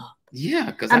roll them up.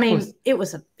 Yeah, because it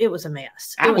was a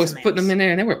mess. I was putting them in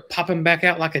there, and they were popping back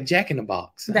out like a Jack in the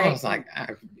Box. I was like,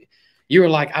 You were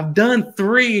like, I've done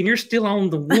 3 and you're still on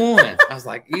the 1. I was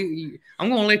like, I'm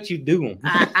going to let you do them.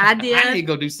 I did. I need to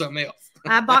go do something else.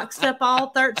 I boxed up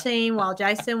all 13 while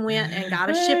Jason went and got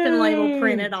a shipping label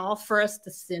printed off for us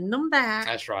to send them back.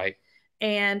 That's right.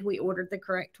 And we ordered the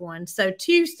correct one. So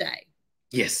Tuesday.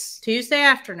 Yes. Tuesday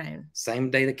afternoon. Same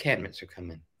day the cabinets are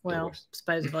coming. Well,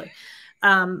 supposedly.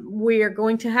 We are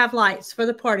going to have lights for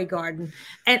the party garden.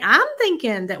 And I'm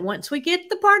thinking that once we get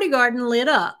the party garden lit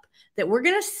up, that we're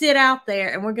going to sit out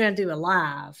there and we're going to do a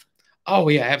live. Oh,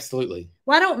 yeah, absolutely.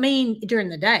 Well, I don't mean during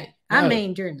the day. No. I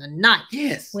mean during the night.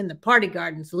 Yes. When the party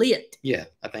garden's lit. Yeah,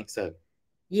 I think so.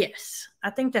 Yes. I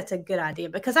think that's a good idea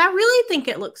because I really think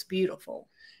it looks beautiful.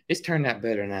 It's turned out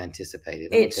better than I anticipated.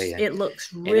 It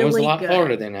looks really good. It was a lot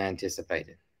harder than I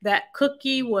anticipated. That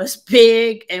cookie was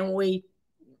big and we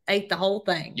ate the whole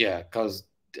thing. Yeah, because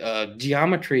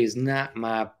geometry is not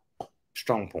my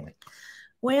strong point.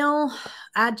 Well,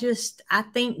 I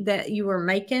think that you were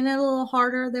making it a little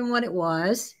harder than what it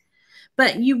was,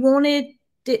 but you wanted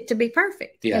it to be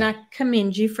perfect. Yeah. And I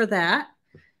commend you for that.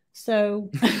 So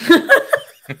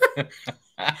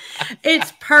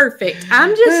it's perfect.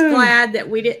 I'm just glad that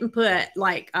we didn't put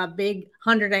like a big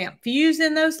 100-amp fuse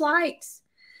in those lights.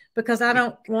 Because I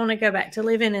don't want to go back to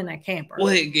living in a camper.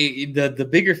 Well, the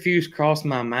bigger fuse crossed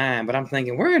my mind, but I'm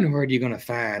thinking, where in the world are you going to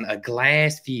find a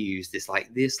glass fuse that's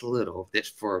like this little, that's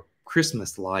for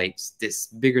Christmas lights, that's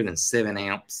bigger than 7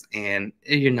 amps? And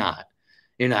you're not.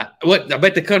 What? I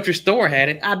bet the country store had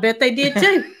it. I bet they did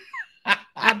too.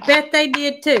 I bet they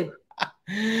did too.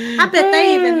 I bet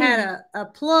they even had a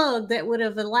plug that would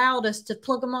have allowed us to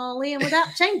plug them all in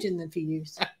without changing the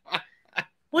fuse.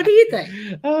 What do you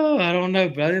think? Oh, I don't know,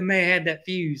 but they may have had that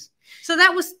fuse. So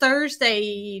that was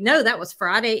Thursday. No, that was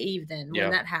Friday evening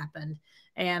when that happened.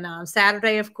 And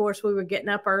Saturday, of course, we were getting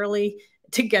up early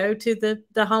to go to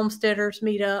the homesteaders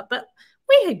meetup. But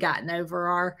we had gotten over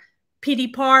our pity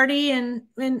party and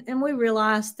we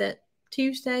realized that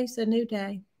Tuesday's a new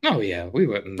day. Oh, yeah. We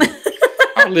wouldn't.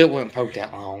 Our lip wasn't poked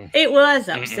that long. It was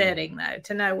upsetting, though,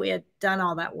 to know we had done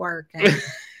all that work.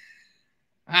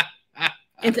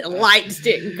 And the lights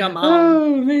didn't come on.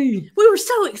 Oh, me. We were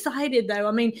so excited, though.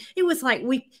 I mean, it was like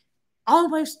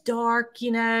almost dark, you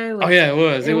know. Oh, yeah, it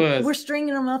was. It was. We're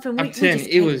stringing them up, and I'm telling you,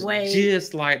 it was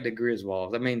just like the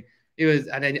Griswolds. I mean, it was.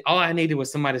 All I needed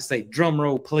was somebody to say "drum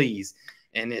roll, please,"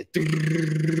 and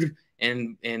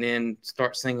then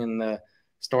start singing the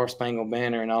Star Spangled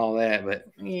Banner and all that. But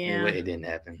yeah, it didn't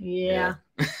happen. Yeah.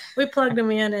 We plugged them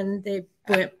in, and they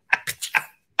went.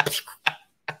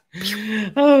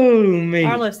 Oh, me.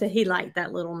 Arlo said he liked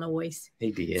that little noise.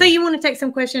 He did. So you want to take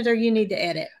some questions or you need to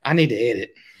edit? I need to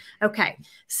edit. Okay.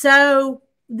 So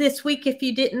this week, if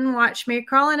you didn't watch Mary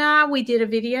Carl and I, we did a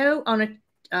video on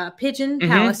a pigeon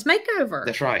palace makeover.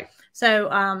 That's right. So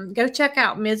go check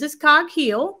out Mrs.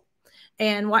 Coghill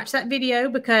and watch that video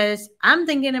because I'm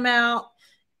thinking about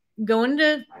going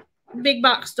to big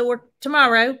box store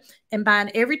tomorrow and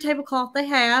buying every tablecloth they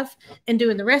have and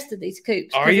doing the rest of these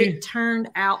coops. Are you? It turned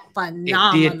out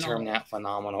phenomenal. It did turn out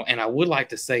phenomenal. And I would like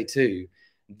to say, too,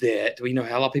 that we know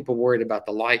how a lot of people worried about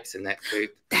the lights in that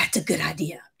coop. That's a good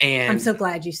idea. And I'm so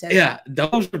glad you said that. Yeah,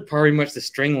 those are pretty much the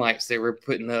string lights that we're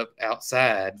putting up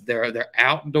outside. They're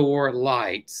outdoor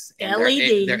lights.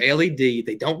 LED. They're LED.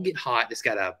 They don't get hot. It's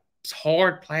got a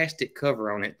hard plastic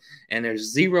cover on it, and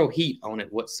there's zero heat on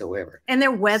it whatsoever. And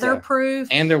they're weatherproof.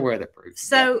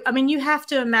 So, I mean, you have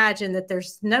to imagine that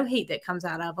there's no heat that comes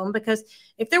out of them because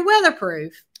if they're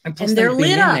weatherproof and they're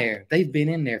lit up, they've been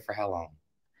in there for how long?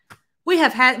 We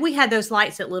had those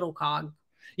lights at Little Cog.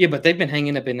 Yeah, but they've been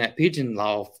hanging up in that pigeon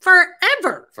loft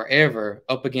forever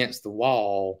up against the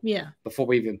wall. Yeah. Before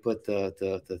we even put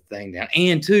the thing down.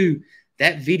 And two,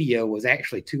 that video was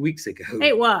actually 2 weeks ago.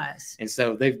 It was. And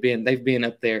so they've been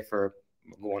up there for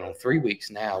going on 3 weeks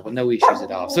now with no issues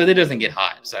at all. So it doesn't get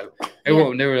hot. So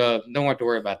don't have to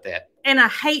worry about that. And I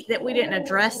hate that we didn't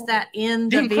address that in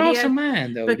the video. Didn't cross our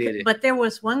mind, though, did it? But there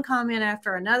was one comment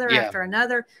after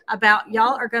another about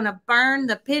y'all are going to burn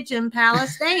the pigeon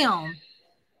palace down.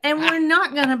 And we're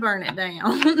not going to burn it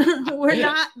down. We're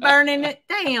not burning it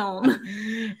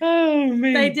down. Oh,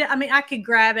 man. They did. I mean, I could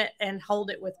grab it and hold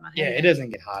it with my hand. Yeah, it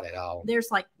doesn't get hot at all. There's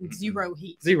like zero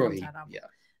heat. Zero heat,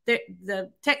 yeah.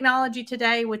 The technology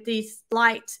today with these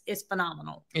lights is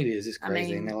phenomenal. It is. It's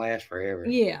crazy. And they last forever.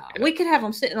 Yeah. We could have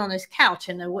them sitting on this couch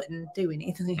and they wouldn't do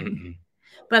anything.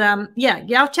 But,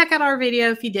 y'all check out our video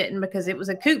if you didn't because it was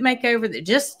a coop makeover that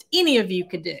just any of you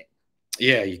could do.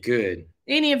 Yeah, you could.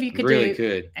 Any of you could really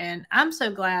could. And I'm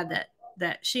so glad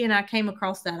that she and I came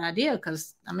across that idea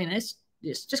because, I mean, it's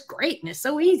just great and it's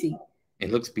so easy.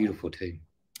 It looks beautiful, too.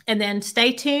 And then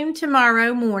stay tuned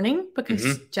tomorrow morning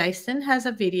because Jason has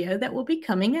a video that will be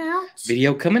coming out.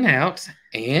 Video coming out.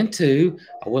 And two,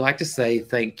 I would like to say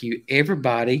thank you,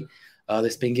 everybody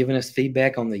that's been giving us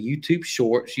feedback on the YouTube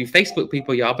shorts. You Facebook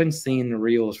people, y'all been seeing the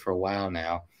reels for a while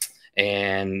now.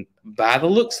 And by the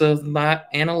looks of my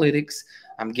analytics,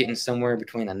 I'm getting somewhere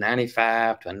between a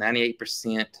 95 to a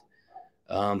 98%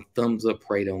 thumbs up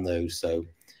rate on those. So,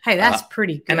 hey, that's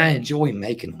pretty good. And I enjoy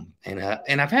making them. And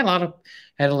I've had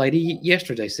a lady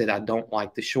yesterday said, I don't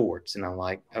like the shorts. And I'm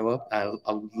like, oh, well,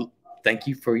 I'll thank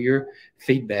you for your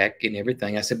feedback and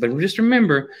everything. I said, but just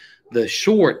remember, the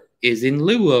short is in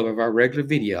lieu of our regular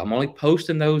video. I'm only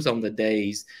posting those on the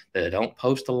days that I don't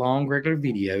post a long regular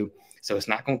video. So it's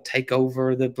not going to take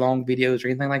over the long videos or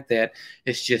anything like that.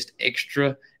 It's just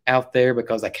extra out there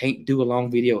because I can't do a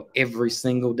long video every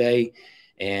single day.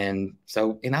 And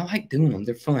so, and I like doing them.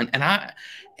 They're fun. And I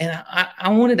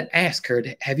wanted to ask her,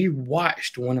 have you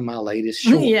watched one of my latest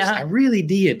shorts? Yeah. I really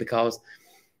did, because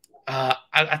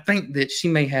I think that she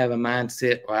may have a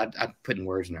mindset, or I'm putting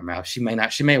words in her mouth. She may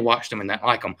not. She may have watched them and not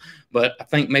like them. But I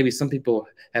think maybe some people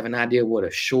have an idea what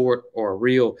a short or a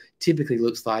reel typically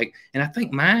looks like. And I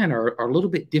think mine are a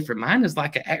little bit different. Mine is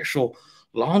like an actual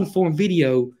long form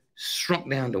video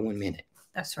shrunk down to 1 minute.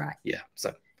 That's right. Yeah.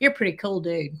 So you're a pretty cool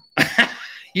dude.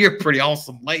 You're a pretty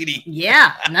awesome lady.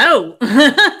 Yeah. No.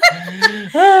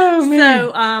 Oh, man.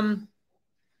 So,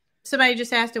 somebody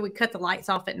just asked, do we cut the lights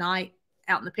off at night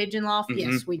out in the pigeon loft?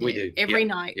 Yes, we do. Every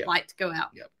night, lights go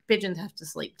out. Yep. Pigeons have to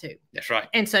sleep too. That's right.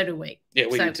 And so do we. Yeah,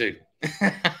 we do too.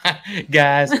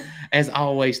 Guys, as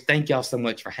always, thank y'all so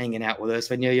much for hanging out with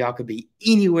us. I know y'all could be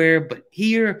anywhere but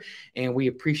here, and we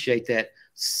appreciate that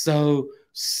so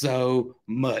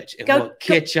much. And we'll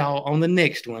catch y'all on the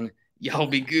next one. Y'all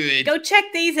be good. Go check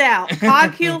these out.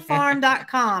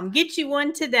 CogHillFarm.com. Get you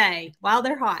one today while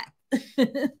they're hot.